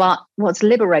time. But what's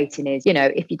liberating is,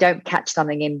 if you don't catch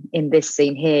something in this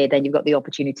scene here, then you've got the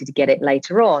opportunity to get it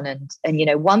later on. And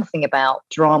one thing about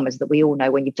dramas that we all know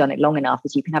when you've done it long enough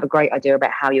is you can have a great idea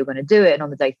about how you're going to do it, and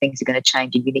on the day things are going to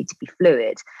change and you need to be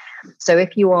fluid. So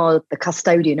if you are the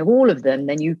custodian of all of them,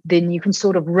 then you can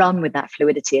sort of run with that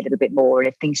fluidity a little bit more. And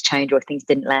if things change or if things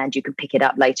didn't land, you can pick it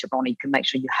up later on. And you can make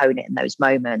sure you hone it in those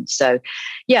moments. So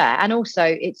yeah, and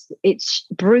also it's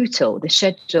brutal. The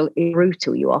schedule is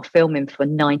brutal. You are filming for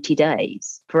 90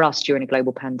 days for us during a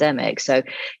global pandemic. So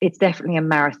it's definitely a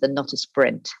marathon, not a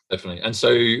sprint. Definitely. And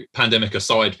so, pandemic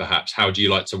aside, perhaps, how do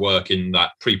you like to work in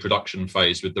that pre-production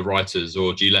phase with the writers,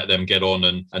 or do you let them get on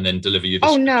and then deliver you the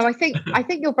script? No, I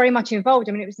think you're very much involved.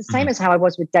 I mean, it was the same as how I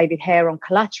was with David Hare on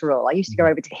Collateral. I used to go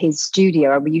over to his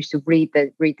studio and we used to read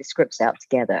the scripts out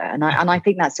together. And I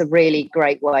think that's a really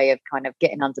great way of kind of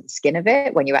getting under the skin of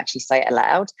it when you actually say it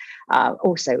aloud.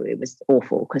 Also, it was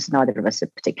awful because neither of us are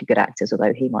particularly good actors,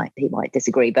 although he might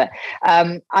disagree. But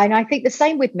and I think the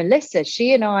same with Melissa.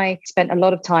 She and I spent a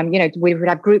lot of time, we would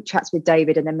have group chats with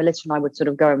David, and then Melissa and I would sort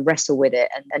of go and wrestle with it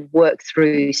and work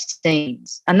through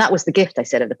scenes. And that was the gift, I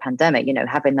said, of the pandemic,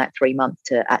 having that 3 months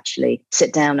to actually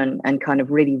sit down and kind of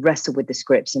really wrestle with the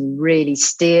scripts and really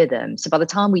steer them. So by the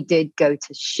time we did go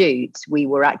to shoot, we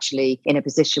were actually in a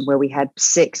position where we had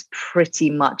 6 pretty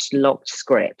much locked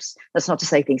scripts. That's not to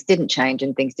say things didn't change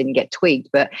and things didn't get tweaked,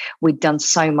 but we'd done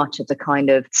so much of the kind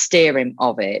of steering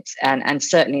of it. And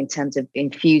certainly in terms of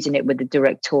infusing it with the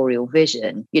directorial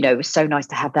vision, it was so nice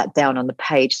to have that down on the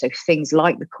page. So things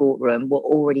like the courtroom were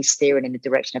already steering in the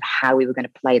direction of how we were going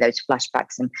to play those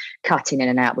flashbacks, and cutting in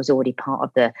and out was already part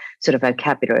of the sort of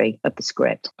vocabulary of the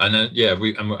script. And then,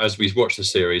 as we watch the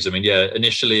series,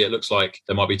 initially it looks like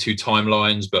there might be 2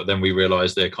 timelines, but then we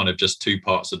realize they're kind of just 2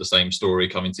 parts of the same story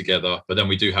coming together. But then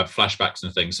we do have flashbacks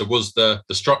and things. So was the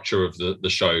structure of the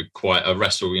show quite a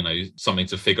wrestle, something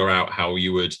to figure out how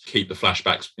you would keep the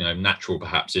flashbacks, natural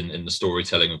perhaps in the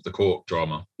storytelling of the court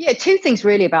drama? Yeah, 2 things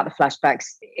really about the flashbacks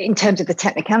in terms of the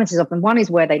technicalities of them. One is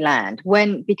where they land,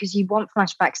 because you want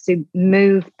flashbacks to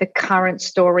move the current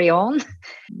story on,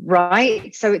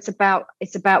 right? So it's about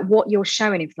what you're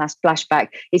showing in flashback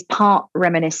is part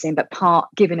reminiscing, but part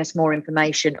giving us more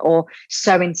information or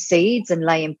sowing seeds and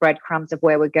laying breadcrumbs of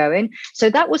where we're going. So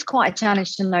that was quite a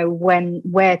challenge to know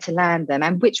where to land them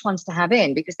and which ones to have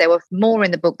in, because there were more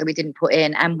in the book that we didn't put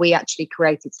in, and we actually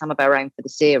created some of our own for the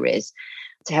series.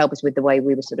 to help us with the way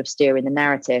we were sort of steering the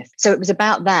narrative. So it was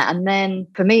about that. And then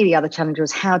for me, the other challenge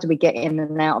was, how do we get in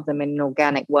and out of them in an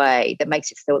organic way that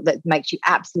makes you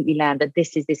absolutely land that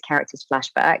this is this character's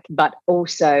flashback, but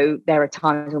also there are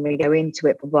times when we go into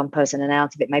it with one person and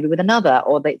out of it maybe with another,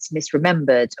 or that it's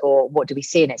misremembered, or what do we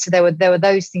see in it. So there were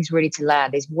those things really to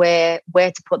land, is where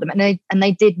to put them. And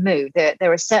they did move. There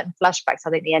are certain flashbacks. I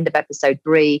think the end of episode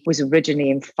 3 was originally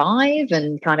in 5,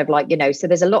 and kind of like, so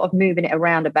there's a lot of moving it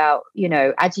around about,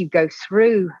 as you go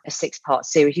through a 6-part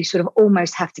series, you sort of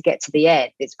almost have to get to the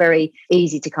end. It's very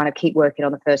easy to kind of keep working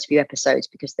on the first few episodes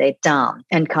because they're done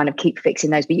and kind of keep fixing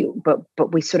those.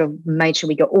 But we sort of made sure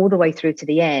we got all the way through to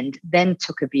the end, then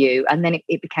took a view, and then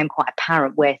it became quite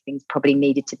apparent where things probably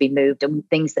needed to be moved and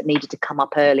things that needed to come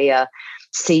up earlier,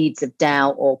 seeds of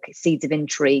doubt or seeds of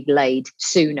intrigue laid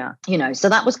sooner, so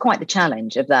that was quite the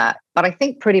challenge of that. But I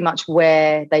think pretty much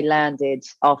where they landed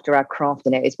after our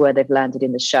crafting it is where they've landed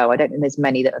in the show. I don't think there's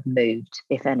many that have moved,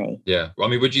 if any. Yeah. Well,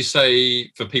 I mean, would you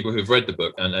say, for people who've read the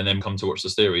book and then come to watch the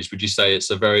series, would you say it's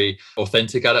a very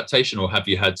authentic adaptation, or have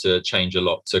you had to change a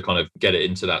lot to kind of get it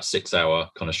into that 6-hour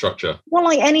kind of structure? Well,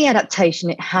 like any adaptation,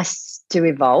 it has to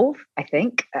evolve, I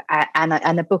think.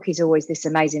 And the book is always this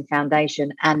amazing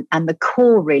foundation and the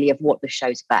core really of what the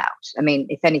show's about. I mean,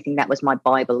 if anything, that was my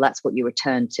Bible. That's what you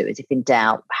return to, is if in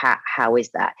doubt, how is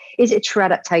that? Is it a true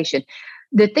adaptation?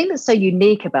 The thing that's so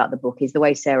unique about the book is the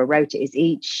way Sarah wrote it, is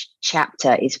each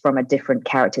chapter is from a different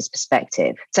character's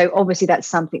perspective. So obviously that's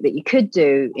something that you could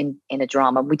do in a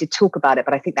drama. We did talk about it,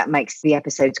 but I think that makes the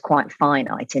episodes quite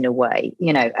finite in a way,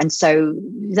 and so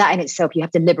that in itself, you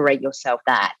have to liberate yourself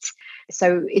that.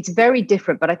 So it's very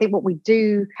different. But I think what we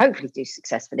do, hopefully do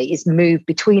successfully, is move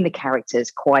between the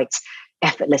characters quite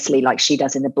effortlessly, like she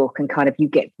does in the book, and kind of you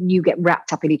get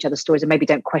wrapped up in each other's stories and maybe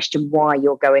don't question why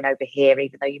you're going over here,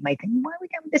 even though you may think, why are we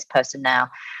going with this person now?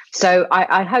 So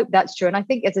I hope that's true. And I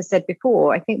think, as I said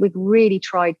before, I think we've really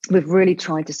tried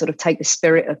to sort of take the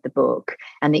spirit of the book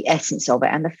and the essence of it,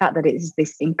 and the fact that it is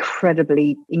this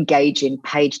incredibly engaging,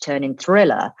 page-turning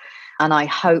thriller. And I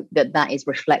hope that is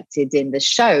reflected in the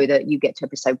show, that you get to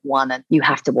episode 1 and you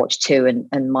have to watch 2.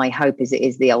 And my hope is it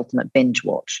is the ultimate binge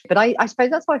watch. But I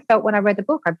suppose that's how I felt when I read the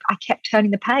book. I kept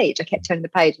turning the page.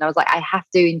 And I was like, I have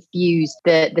to infuse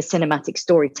the cinematic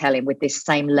storytelling with this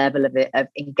same level of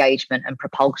engagement and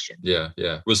propulsion.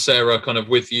 Yeah. Was Sarah kind of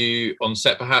with you on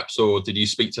set perhaps, or did you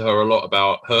speak to her a lot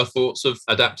about her thoughts of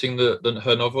adapting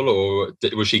her novel, or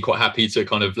was she quite happy to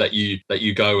kind of let you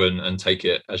go and take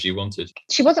it as you wanted?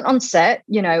 She wasn't on set,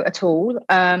 at all.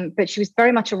 But she was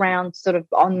very much around, sort of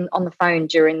on the phone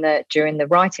during the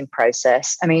writing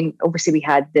process. I mean, obviously we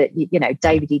had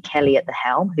David E. Kelly at the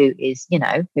helm, who is,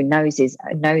 who knows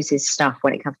his stuff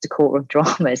when it comes to courtroom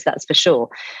dramas, that's for sure.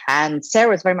 And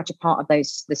Sarah was very much a part of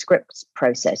the script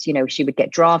process. She would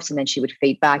get drafts and then she would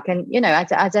feed back. And,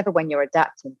 as ever, when you're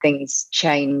adapting, things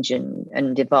change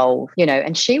and evolve,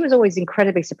 and she was always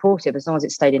incredibly supportive as long as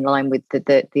it stayed in line with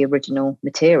the original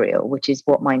material, which is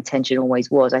what my intention always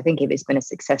was. I think if it's been a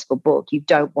successful book, you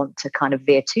don't want to kind of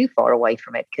veer too far away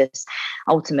from it, because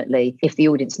ultimately, if the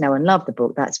audience know and love the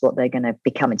book, that's what they're going to be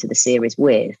coming to the series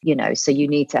with, so you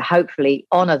need to hopefully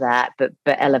honor that, but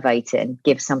elevate it and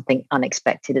give something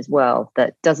unexpected as well,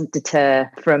 that doesn't deter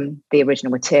from the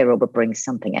original material, but brings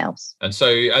something else. And so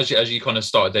as you kind of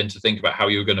started then to think about how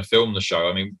you were going to film the show,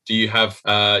 I mean, do you have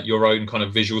your own kind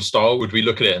of visual style? Would we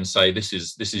look at it and say, this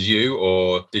is you,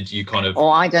 or did you kind of... Oh,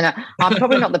 I don't know. I'm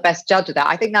probably not the best judge of that.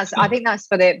 I think that's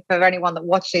for anyone that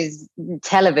watches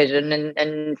television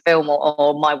and film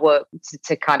or my work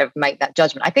to kind of make that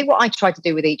judgment. I think what I try to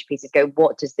do with each piece is go,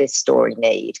 what does this story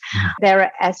need? There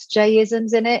are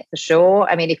SJ-isms in it for sure.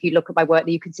 I mean, if you look at my work,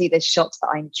 you can see there's shots that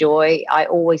I enjoy. I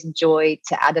always enjoy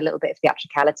to add a little bit of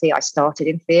theatricality. I started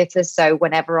in theatre, so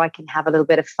whenever I can have a little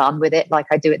bit of fun with it, like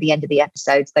I do at the end of the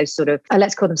episodes, those sort of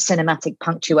let's call them cinematic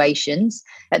punctuations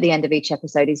at the end of each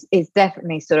episode is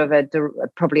definitely sort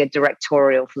of probably a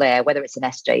directorial flair. Whether it's an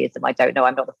SJ-ism, I don't know.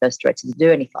 I'm not the first director to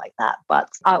do anything like that. But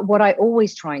what I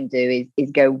always try and do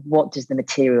is go, what does the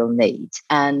material need?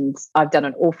 And I've done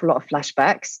an awful lot of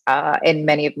flashbacks in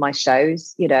many of my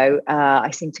shows.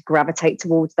 I seem to gravitate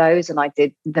towards those, and I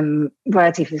did them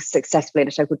relatively successfully in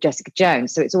a show called Jessica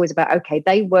Jones. So it's always about, okay,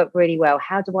 they work really well.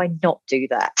 How do I not do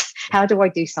that? How do I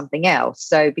do something else?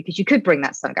 So because you could bring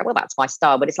that stuff and go, well, that's my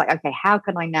style, but it's like, okay, how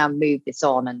can I now move this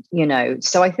on? And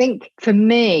so I think for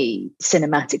me,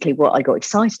 cinematically, what I got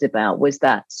excited about was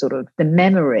that sort of the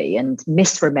memory and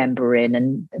misremembering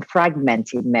and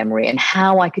fragmented memory, and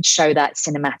how I could show that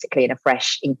cinematically in a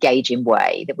fresh, engaging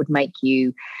way that would make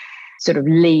you sort of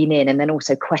lean in and then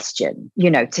also question,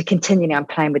 to continually I'm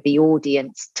playing with the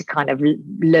audience to kind of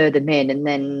lure them in and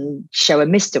then show a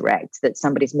misdirect that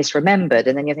somebody's misremembered.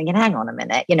 And then you're thinking, hang on a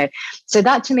minute, So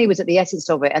that to me was at the essence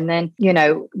of it. And then,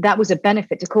 that was a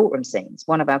benefit to courtroom scenes.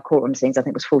 One of our courtroom scenes, I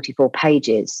think, was 44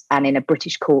 pages. And in a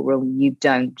British courtroom, you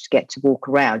don't get to walk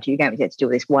around. You don't get to do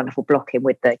this wonderful blocking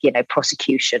with the,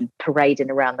 prosecution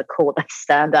parading around the court. They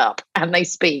stand up and they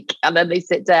speak and then they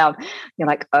sit down. You're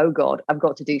like, oh God, I've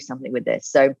got to do something with this.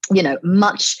 So,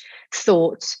 much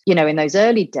thought, in those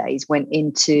early days went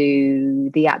into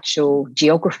the actual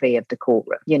geography of the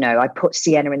courtroom. I put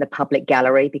Sienna in the public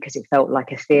gallery because it felt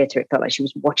like a theatre. It felt like she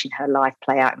was watching her life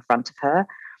play out in front of her.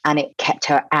 And it kept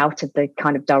her out of the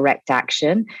kind of direct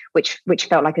action, which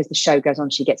felt like as the show goes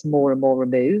on, she gets more and more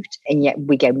removed. And yet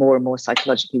we go more and more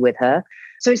psychologically with her.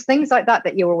 So it's things like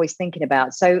that you're always thinking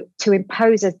about. So to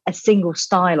impose a single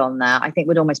style on that, I think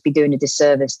would almost be doing a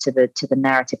disservice to the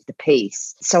narrative of the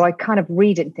piece. So I kind of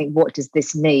read it and think, what does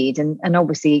this need? And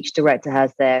obviously each director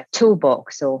has their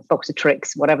toolbox or box of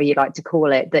tricks, whatever you like to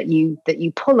call it, that you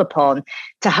pull upon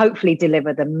to hopefully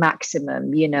deliver the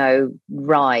maximum,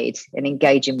 ride, an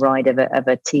engaging ride of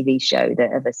a TV show,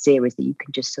 of a series that you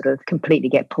can just sort of completely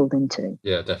get pulled into.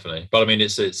 Yeah, definitely. But I mean,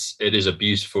 it is a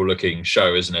beautiful looking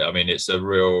show, isn't it? I mean, it's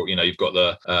a real, you've got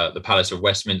the Palace of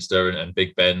Westminster and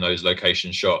Big Ben, those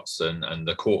location shots, and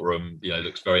the courtroom,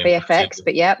 looks very VFX, impressive.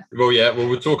 but yeah. Well,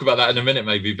 we'll talk about that in a minute,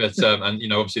 maybe. But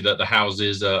and obviously that the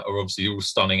houses are obviously all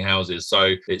stunning houses,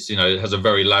 so it's it has a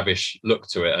very lavish look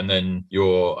to it. And then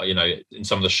you're in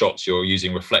some of the shots you're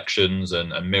using reflections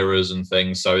and mirrors and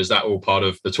things. So is that all part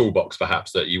of the toolbox,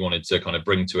 perhaps, that you wanted to kind of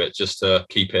bring to it, just to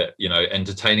keep it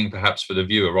entertaining, perhaps, for the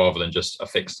viewer, rather than just a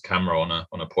fixed camera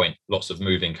on a point? Lots of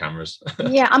moving cameras.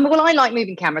 Yeah, I like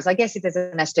moving cameras. I guess if there's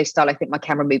an SJ style, I think my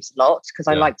camera moves a lot because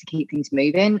I like to keep things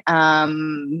moving.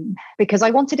 Because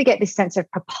I wanted to get this sense of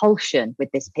propulsion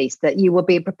with this piece, that you will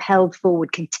be propelled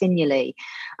forward continually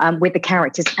with the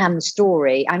characters and the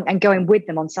story, and going with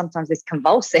them on sometimes this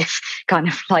convulsive kind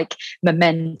of like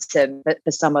momentum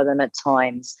for some of them at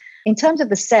times. In terms of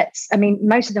the sets, I mean,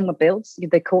 most of them were built.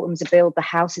 The courtrooms are built, the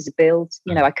houses are built.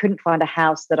 I couldn't find a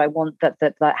house that I want that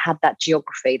had that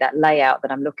geography, that layout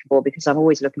that I'm looking for, because I'm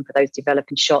always looking for those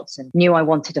developing shots, and knew I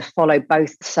wanted to follow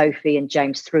both Sophie and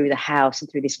James through the house and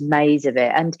through this maze of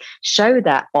it, and show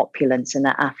that opulence and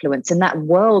that affluence and that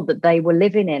world that they were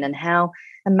living in, and how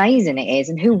amazing it is,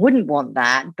 and who wouldn't want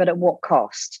that, but at what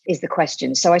cost is the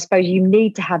question. So I suppose you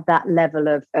need to have that level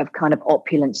of kind of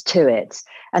opulence to it,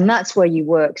 and that's where you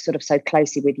work sort of so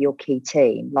closely with your key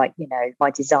team, like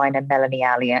my designer Melanie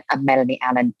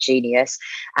Allen, genius,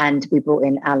 and we brought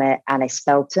in Alice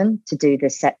Felton to do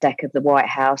the set deck of the White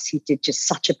House, who did just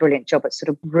such a brilliant job at sort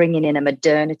of bringing in a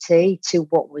modernity to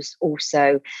what was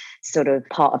also sort of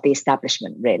part of the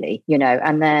establishment, really,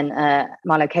 and then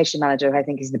my location manager, who I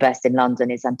think is the best in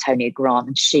London, is Antonia Grant,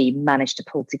 and she managed to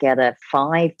pull together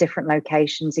 5 different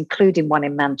locations, including one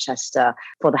in Manchester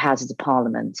for the Houses of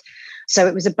Parliament. So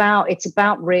it's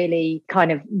about really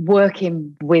kind of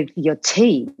working with your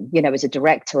team, as a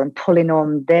director, and pulling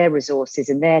on their resources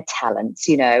and their talents,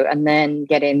 and then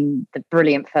getting the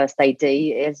brilliant first AD,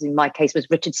 as in my case was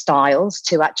Richard Stiles,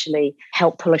 to actually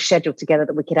help pull a schedule together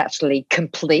that we could actually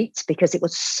complete, because it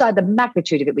was the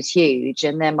magnitude of it was huge.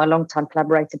 And then my longtime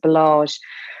collaborator, Balazs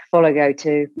Fologo,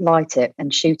 to light it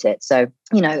and shoot it. So,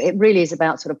 it really is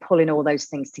about sort of pulling all those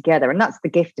things together. And that's the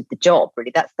gift of the job,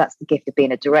 really. That's the gift of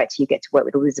being a director. You get to work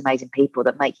with all these amazing people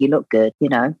that make you look good,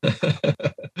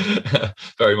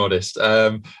 Very modest.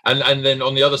 And then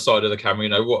on the other side of the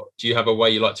camera, what do you have a way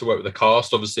you like to work with the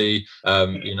cast? Obviously,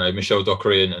 Michelle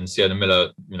Dockery and Sienna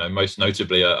Miller, most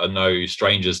notably are no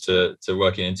strangers to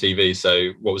working in TV. So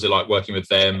what was it like working with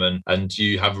them? And do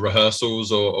you have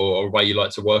rehearsals or a way you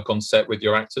like to work on set with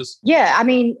your actors? Yeah, I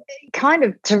mean, kind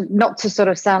of not to sort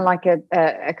of sound like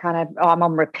a kind of, I'm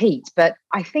on repeat, but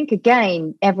I think,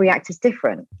 again, every act is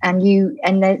different,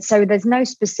 so there's no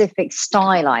specific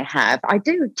style I have. I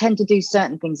do tend to do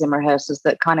certain things in rehearsals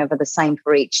that kind of are the same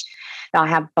for each. I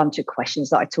have a bunch of questions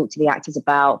that I talk to the actors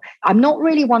about. I'm not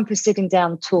really one for sitting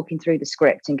down, talking through the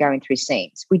script and going through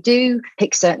scenes. We do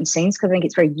pick certain scenes because I think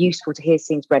it's very useful to hear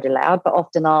scenes read aloud, but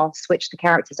often I'll switch the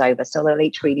characters over so they'll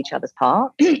each read each other's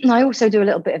part. I also do a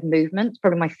little bit of movement,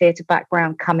 probably my theatre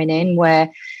background coming in,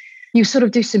 where you sort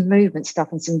of do some movement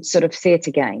stuff and some sort of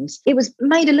theatre games. It was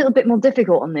made a little bit more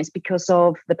difficult on this because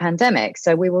of the pandemic.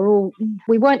 So we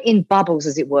weren't in bubbles,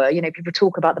 as it were. You know, people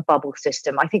talk about the bubble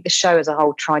system. I think the show as a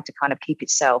whole tried to kind of keep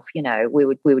itself, you know, we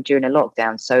were during a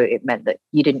lockdown, so it meant that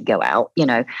you didn't go out, you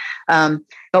know.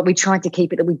 But we tried to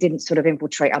keep it that we didn't sort of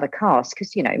infiltrate other casts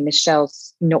because, you know,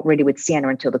 Michelle's not really with Sienna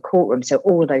until the courtroom. So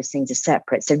all of those things are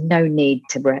separate. So no need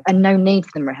for them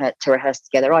to rehearse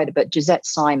together either. But Gisette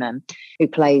Simon, who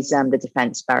plays the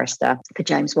defence barrister for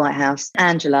James Whitehouse,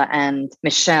 Angela and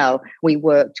Michelle, we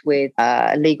worked with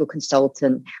a legal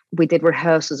consultant. We did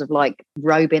rehearsals of like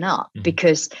robing up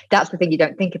because that's the thing you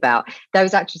don't think about.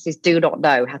 Those actresses do not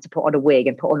know how to put on a wig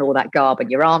and put on all that garb,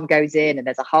 and your arm goes in and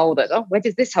there's a hole that, oh, where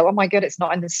does this hole? Oh my God, it's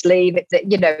not in the sleeve. It's,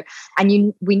 you know,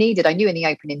 and I knew in the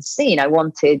opening scene, I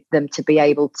wanted them to be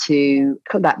able to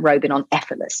put that robing on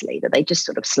effortlessly, that they just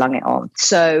sort of slung it on.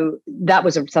 So that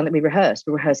was something we rehearsed.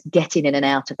 We rehearsed getting in and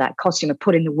out of that costume and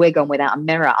putting the wig on without a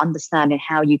mirror, understanding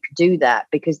how you could do that,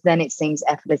 because then it seems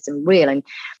effortless and real. And,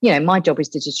 you know, my job is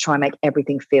to just try and make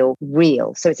everything feel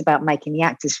real. So it's about making the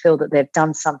actors feel that they've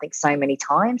done something so many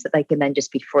times that they can then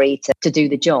just be free to do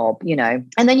the job, you know.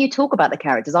 And then you talk about the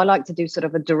characters. I like to do sort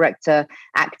of a director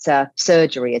actor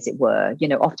surgery, as it were, you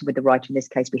know. Often with the writer, in this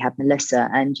case we have Melissa,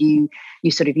 and you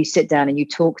sit down and you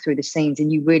talk through the scenes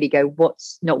and you really go,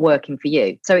 what's not working for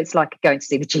you? So it's like going to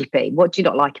see the GP. What do you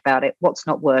not like about it? What's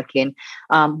not working?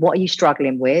 What are you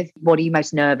struggling with? What are you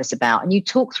most nervous about? And you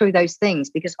talk through those things,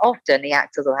 because often the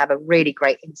actors will have a really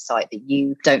great insight that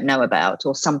you don't know about,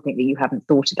 or something that you haven't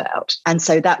thought about. And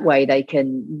so that way they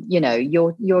can, you know,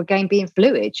 you're again being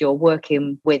fluid, you're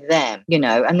working with them, you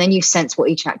know, and then you sense what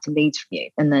each actor needs from you,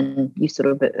 and then you sort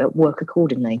of work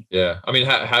accordingly. Yeah. I mean,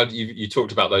 how do you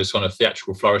talked about those kind of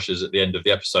theatrical flourishes at the end of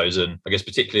the episodes, and I guess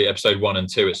particularly episode 1 and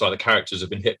 2, it's like the characters have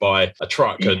been hit by a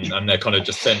truck and they're kind of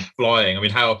just sent flying. I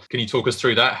mean, how can you talk us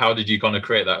through that? How did you kind of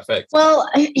create that effect? Well,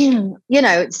 you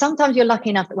know, sometimes you're lucky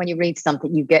enough that when you read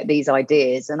something, you get these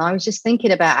ideas. And I was just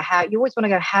thinking about how you always want to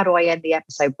go, how do I end the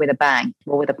episode with a bang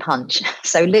or with a punch?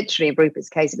 So literally in Rupert's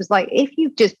case, it was like, if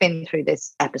you've just been through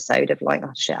this episode of like,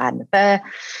 oh shit, I had an affair,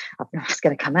 I was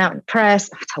going to come out in the press,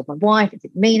 I told my wife, it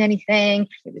didn't mean anything,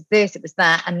 it was this, it was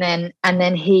that, and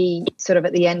then he sort of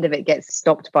at the end of it gets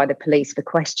stopped by the police for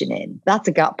questioning. That's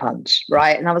a gut punch,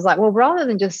 right? And I was like, well, rather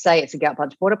than just say it's a gut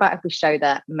punch, what about if we show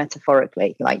that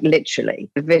metaphorically, like literally,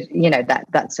 you know,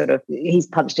 that sort of, he's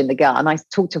punched in the gut. And I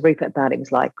talked to Rupert about it. He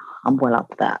was like, I'm well up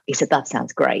for that. He said, that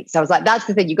sounds great. So I was like, that's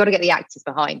the thing, you've got to get the actors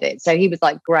behind it. So he was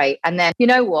like, great. And then, you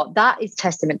know what, that is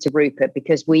testament to Rupert,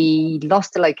 because we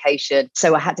lost a location,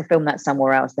 so I had to film that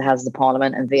somewhere else, the Houses of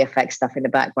Parliament and VFX stuff in the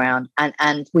background,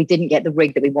 and we didn't get the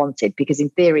rig that we wanted, because in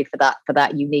theory for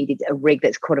that you needed a rig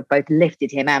that's kind of both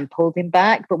lifted him and pulled him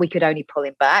back, but we could only pull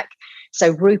him back.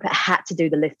 So Rupert had to do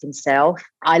the lift himself.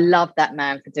 I love that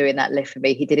man for doing that lift for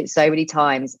me. He did it so many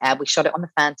times. We shot it on the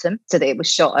Phantom, so that it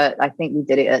was shot at, I think we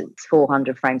did it at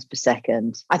 400 frames per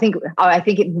second. I think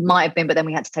it might have been, but then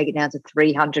we had to take it down to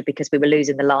 300 because we were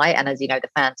losing the light. And as you know, the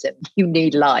Phantom, you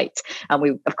need light.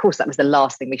 And of course, that was the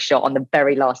last thing we shot on the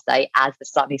very last day as the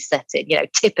sun is setting, you know,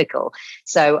 typical.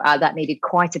 So that needed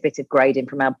quite a bit of grading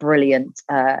from our brilliant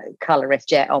colorist,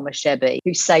 Jet Omashebe,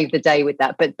 who saved the day with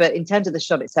that. But in terms of the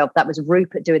shot itself, that was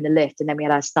Rupert doing the lift, and then we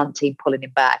had our stunt team pulling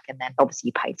him back, and then obviously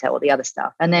you paint out all the other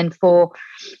stuff. And then for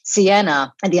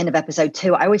Sienna at the end of episode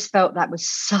 2, I always felt that was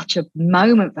such a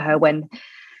moment for her when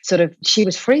sort of she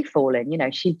was free falling, you know,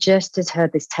 she just had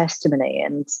heard this testimony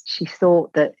and she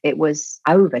thought that it was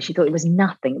over. She thought it was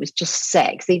nothing. It was just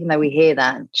sex, even though we hear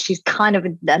that. She's kind of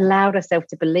allowed herself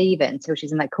to believe it until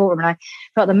she's in that courtroom. And I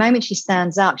felt the moment she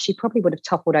stands up, she probably would have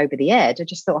toppled over the edge. I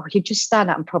just thought, oh, you just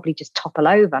stand up and probably just topple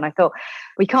over. And I thought,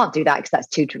 we can't do that because that's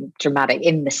too dramatic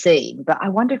in the scene. But I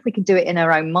wonder if we can do it in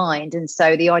her own mind. And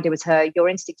so the idea was your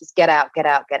instinct is get out, get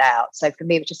out, get out. So for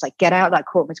me, it was just like, get out of that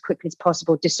courtroom as quickly as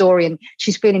possible.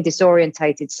 She's feeling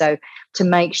disorientated. So to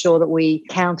make sure that we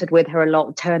countered with her a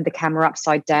lot, turned the camera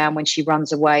upside down when she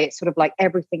runs away. It's sort of like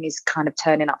everything is kind of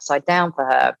turning upside down for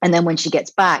her. And then when she gets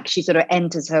back, she sort of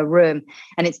enters her room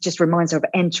and it just reminds her of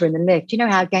entering the lift. You know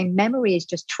how, again, memory is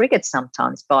just triggered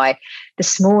sometimes by the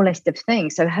smallest of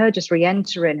things. So her just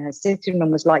re-entering her sitting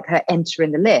room was like her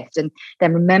entering the lift and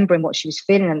then remembering what she was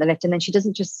feeling in the lift. And then she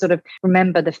doesn't just sort of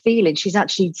remember the feeling. She's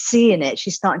actually seeing it.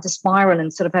 She's starting to spiral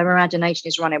and sort of her imagination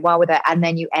is running wild with her. And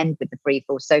then you end with the free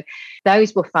fall. So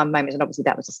those were fun moments. And obviously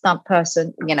that was a stunt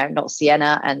person, not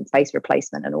Sienna and face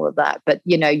replacement and all of that. But,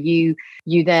 you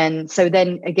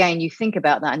then again, you think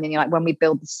about that. And then you're like, when we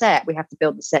build the set, we have to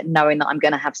build the set knowing that I'm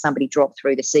going to have somebody drop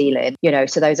through the ceiling,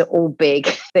 so those are all big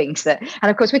things and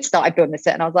of course we'd started building the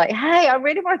set and I was like, hey, I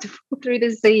really want to fall through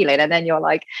the ceiling. And then you're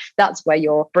like, that's where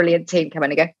your brilliant team come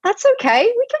in and go, that's okay,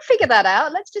 we can figure that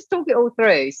out. Let's just talk it all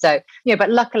through. So, but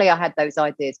luckily I had those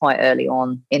ideas quite early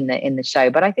on in the show.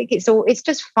 But I think it's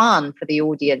just fun for the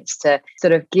audience to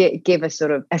sort of give a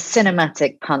sort of a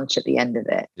cinematic punch at the end of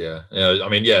it. Yeah. I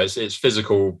mean, it's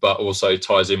physical, but also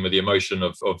ties in with the emotion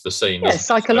of the scene. Yeah,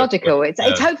 psychological. It's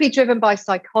totally driven by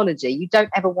psychology. You don't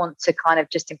ever want to kind of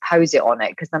just impose it on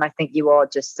it, because then I think you are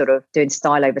just sort of doing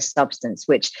style over substance,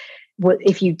 which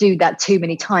if you do that too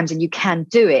many times, and you can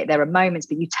do it, there are moments,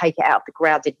 but you take it out of the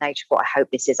grounded nature of what I hope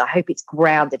this is. I hope it's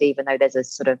grounded, even though there's a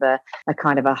sort of a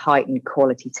kind of a heightened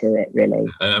quality to it, really.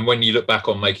 And when you look back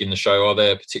on making the show, are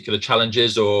there particular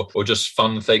challenges or just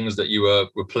fun things that you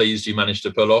were pleased you managed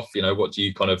to pull off? What do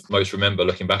you kind of most remember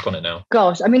looking back on it now?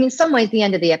 Gosh, I mean, in some ways, the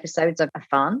end of the episodes are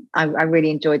fun. I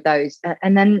really enjoyed those.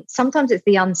 And then sometimes it's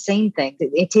the unseen things.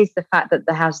 It is the fact that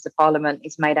the Houses of Parliament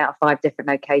is made out of 5 different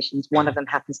locations. One of them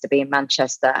happens to be in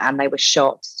Manchester, and they were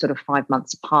shot sort of 5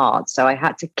 months apart. So I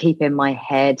had to keep in my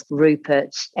head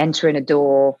Rupert entering a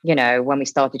door, when we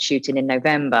started shooting in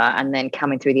November, and then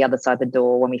coming through the other side of the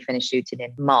door when we finished shooting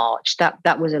in March.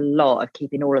 That was a lot of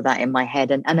keeping all of that in my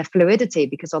head, and a fluidity,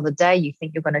 because on the day you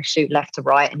think you're going to shoot left to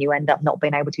right and you end up not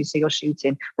being able to, so you're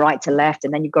shooting right to left,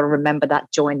 and then you've got to remember that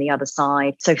join the other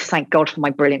side. So thank God for my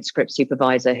brilliant script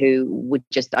supervisor, who would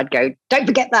I'd go, don't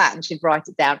forget that, and she'd write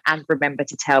it down and remember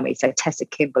to tell me. So Tessa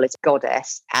Kimball is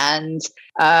goddess. And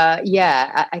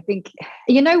I think,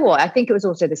 I think it was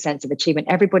also the sense of achievement.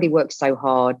 Everybody worked so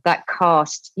hard. That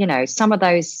cast, some of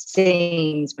those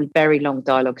scenes were very long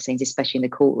dialogue scenes, especially in the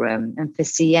courtroom. And for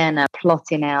Sienna,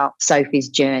 plotting out Sophie's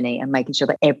journey and making sure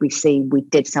that every scene we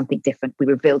did something different, we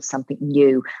revealed something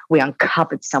new, we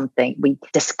uncovered something, we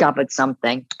discovered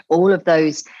something. All of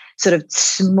those sort of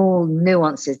small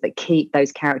nuances that keep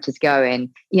those characters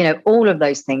going, all of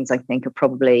those things I think are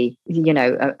probably,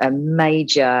 a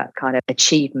major kind of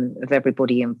achievement of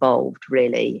everybody involved,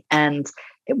 really. And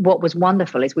what was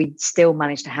wonderful is we still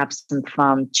managed to have some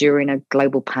fun during a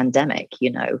global pandemic,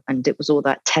 and it was all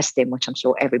that testing, which I'm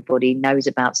sure everybody knows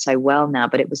about so well now,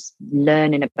 but it was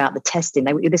learning about the testing.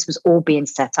 This was all being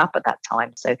set up at that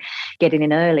time. So getting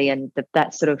in early, and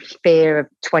that sort of fear of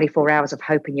 24 hours of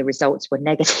hoping your results were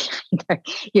negative,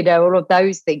 all of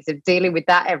those things, of dealing with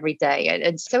that every day.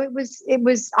 And so it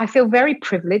was, I feel very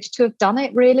privileged to have done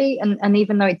it, really. And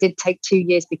even though it did take 2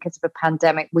 years because of a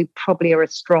pandemic, we probably are a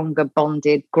stronger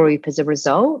bonded group as a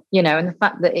result, and the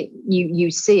fact that you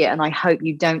see it, and I hope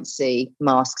you don't see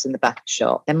masks in the back of the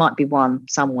shop. There might be one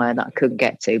somewhere that I couldn't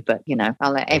get to, but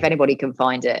if anybody can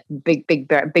find it,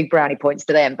 big brownie points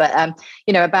to them. But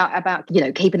about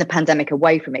keeping the pandemic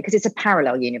away from it, because it's a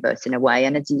parallel universe in a way.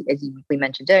 And as we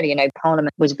mentioned earlier,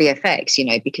 Parliament was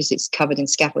VFX, because it's covered in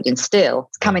scaffolding still.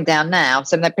 It's coming down now,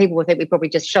 so that people will think we probably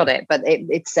just shot it, but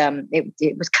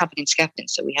it was covered in scaffolding,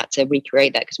 so we had to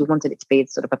recreate that because we wanted it to be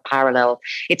sort of a parallel.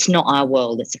 It's not our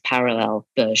world, it's a parallel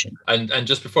version. And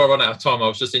just before I run out of time, I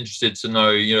was just interested to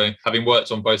know, having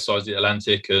worked on both sides of the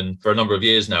Atlantic and for a number of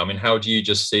years now, I mean, how do you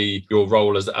just see your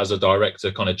role as a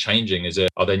director kind of changing?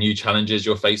 Are there new challenges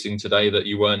you're facing today that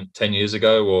you weren't 10 years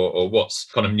ago, or what's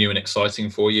kind of new and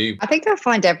exciting for you? I think I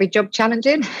find every job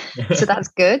challenging, so that's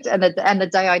good. And the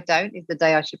day I don't is the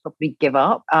day I should probably give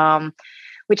up.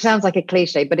 Which sounds like a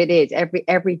cliche, but it is.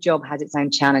 Every job has its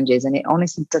own challenges, and it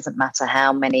honestly doesn't matter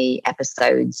how many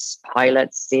episodes,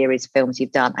 pilots, series, films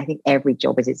you've done. I think every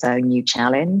job is its own new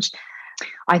challenge.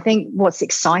 I think what's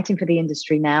exciting for the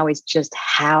industry now is just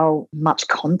how much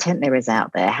content there is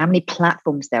out there, how many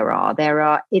platforms there are.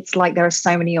 It's like there are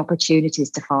so many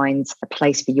opportunities to find a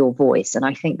place for your voice. And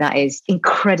I think that is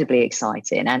incredibly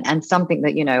exciting and something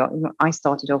that, I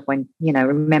started off when,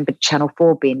 remember Channel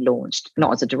 4 being launched,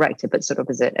 not as a director, but sort of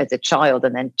as a child,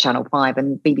 and then Channel 5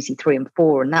 and BBC 3 and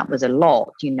 4. And that was a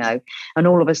lot, and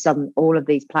all of a sudden, all of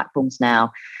these platforms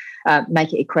now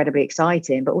make it incredibly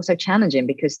exciting, but also challenging,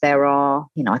 because there are,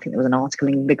 I think there was an article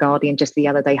in The Guardian just the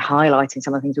other day highlighting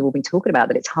some of the things we've all been talking about,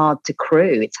 that it's hard to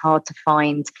crew, it's hard to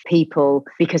find people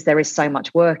because there is so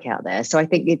much work out there. So I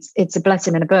think it's a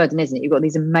blessing and a burden, isn't it? You've got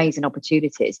these amazing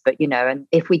opportunities, but, and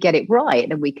if we get it right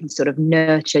and we can sort of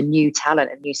nurture new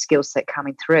talent and new skill set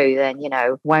coming through, then,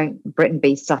 won't Britain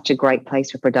be such a great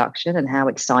place for production, and how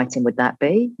exciting would that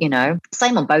be?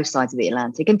 Same on both sides of the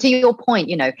Atlantic. And to your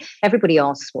point, everybody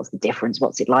asks what's the difference,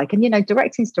 what's it like? And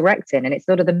directing's directing, and it's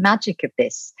sort of the magic of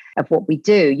this of what we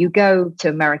do. You go to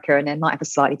America and it might have a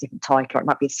slightly different title, or it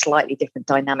might be a slightly different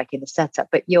dynamic in the setup,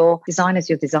 but your designer's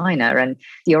your designer and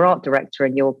your art director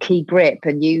and your key grip,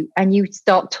 and you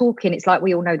start talking. It's like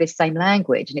we all know this same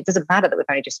language, and it doesn't matter that we've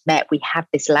only just met. We have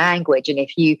this language, and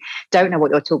if you don't know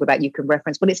what you're talking about, you can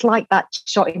reference, well, it's like that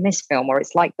shot in this film, or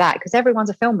it's like that, because everyone's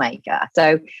a filmmaker.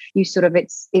 So you sort of,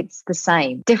 it's the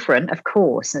same, different, of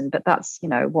course, but that's,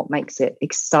 what makes it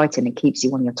exciting and keeps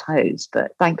you on your toes.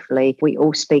 But thankfully, we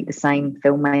all speak the same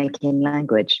filmmaking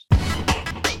language.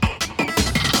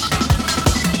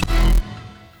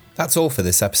 That's all for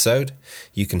this episode.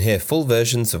 You can hear full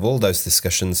versions of all those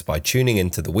discussions by tuning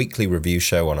into the weekly review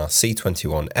show on our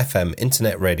C21 FM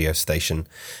internet radio station,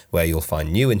 where you'll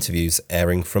find new interviews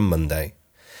airing from Monday.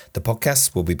 The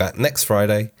podcast will be back next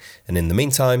Friday, and in the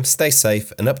meantime, stay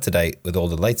safe and up to date with all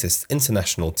the latest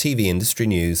international TV industry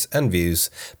news and views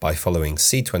by following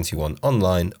C21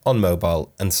 online, on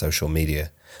mobile and social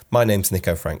media. My name's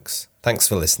Nico Franks. Thanks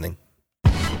for listening.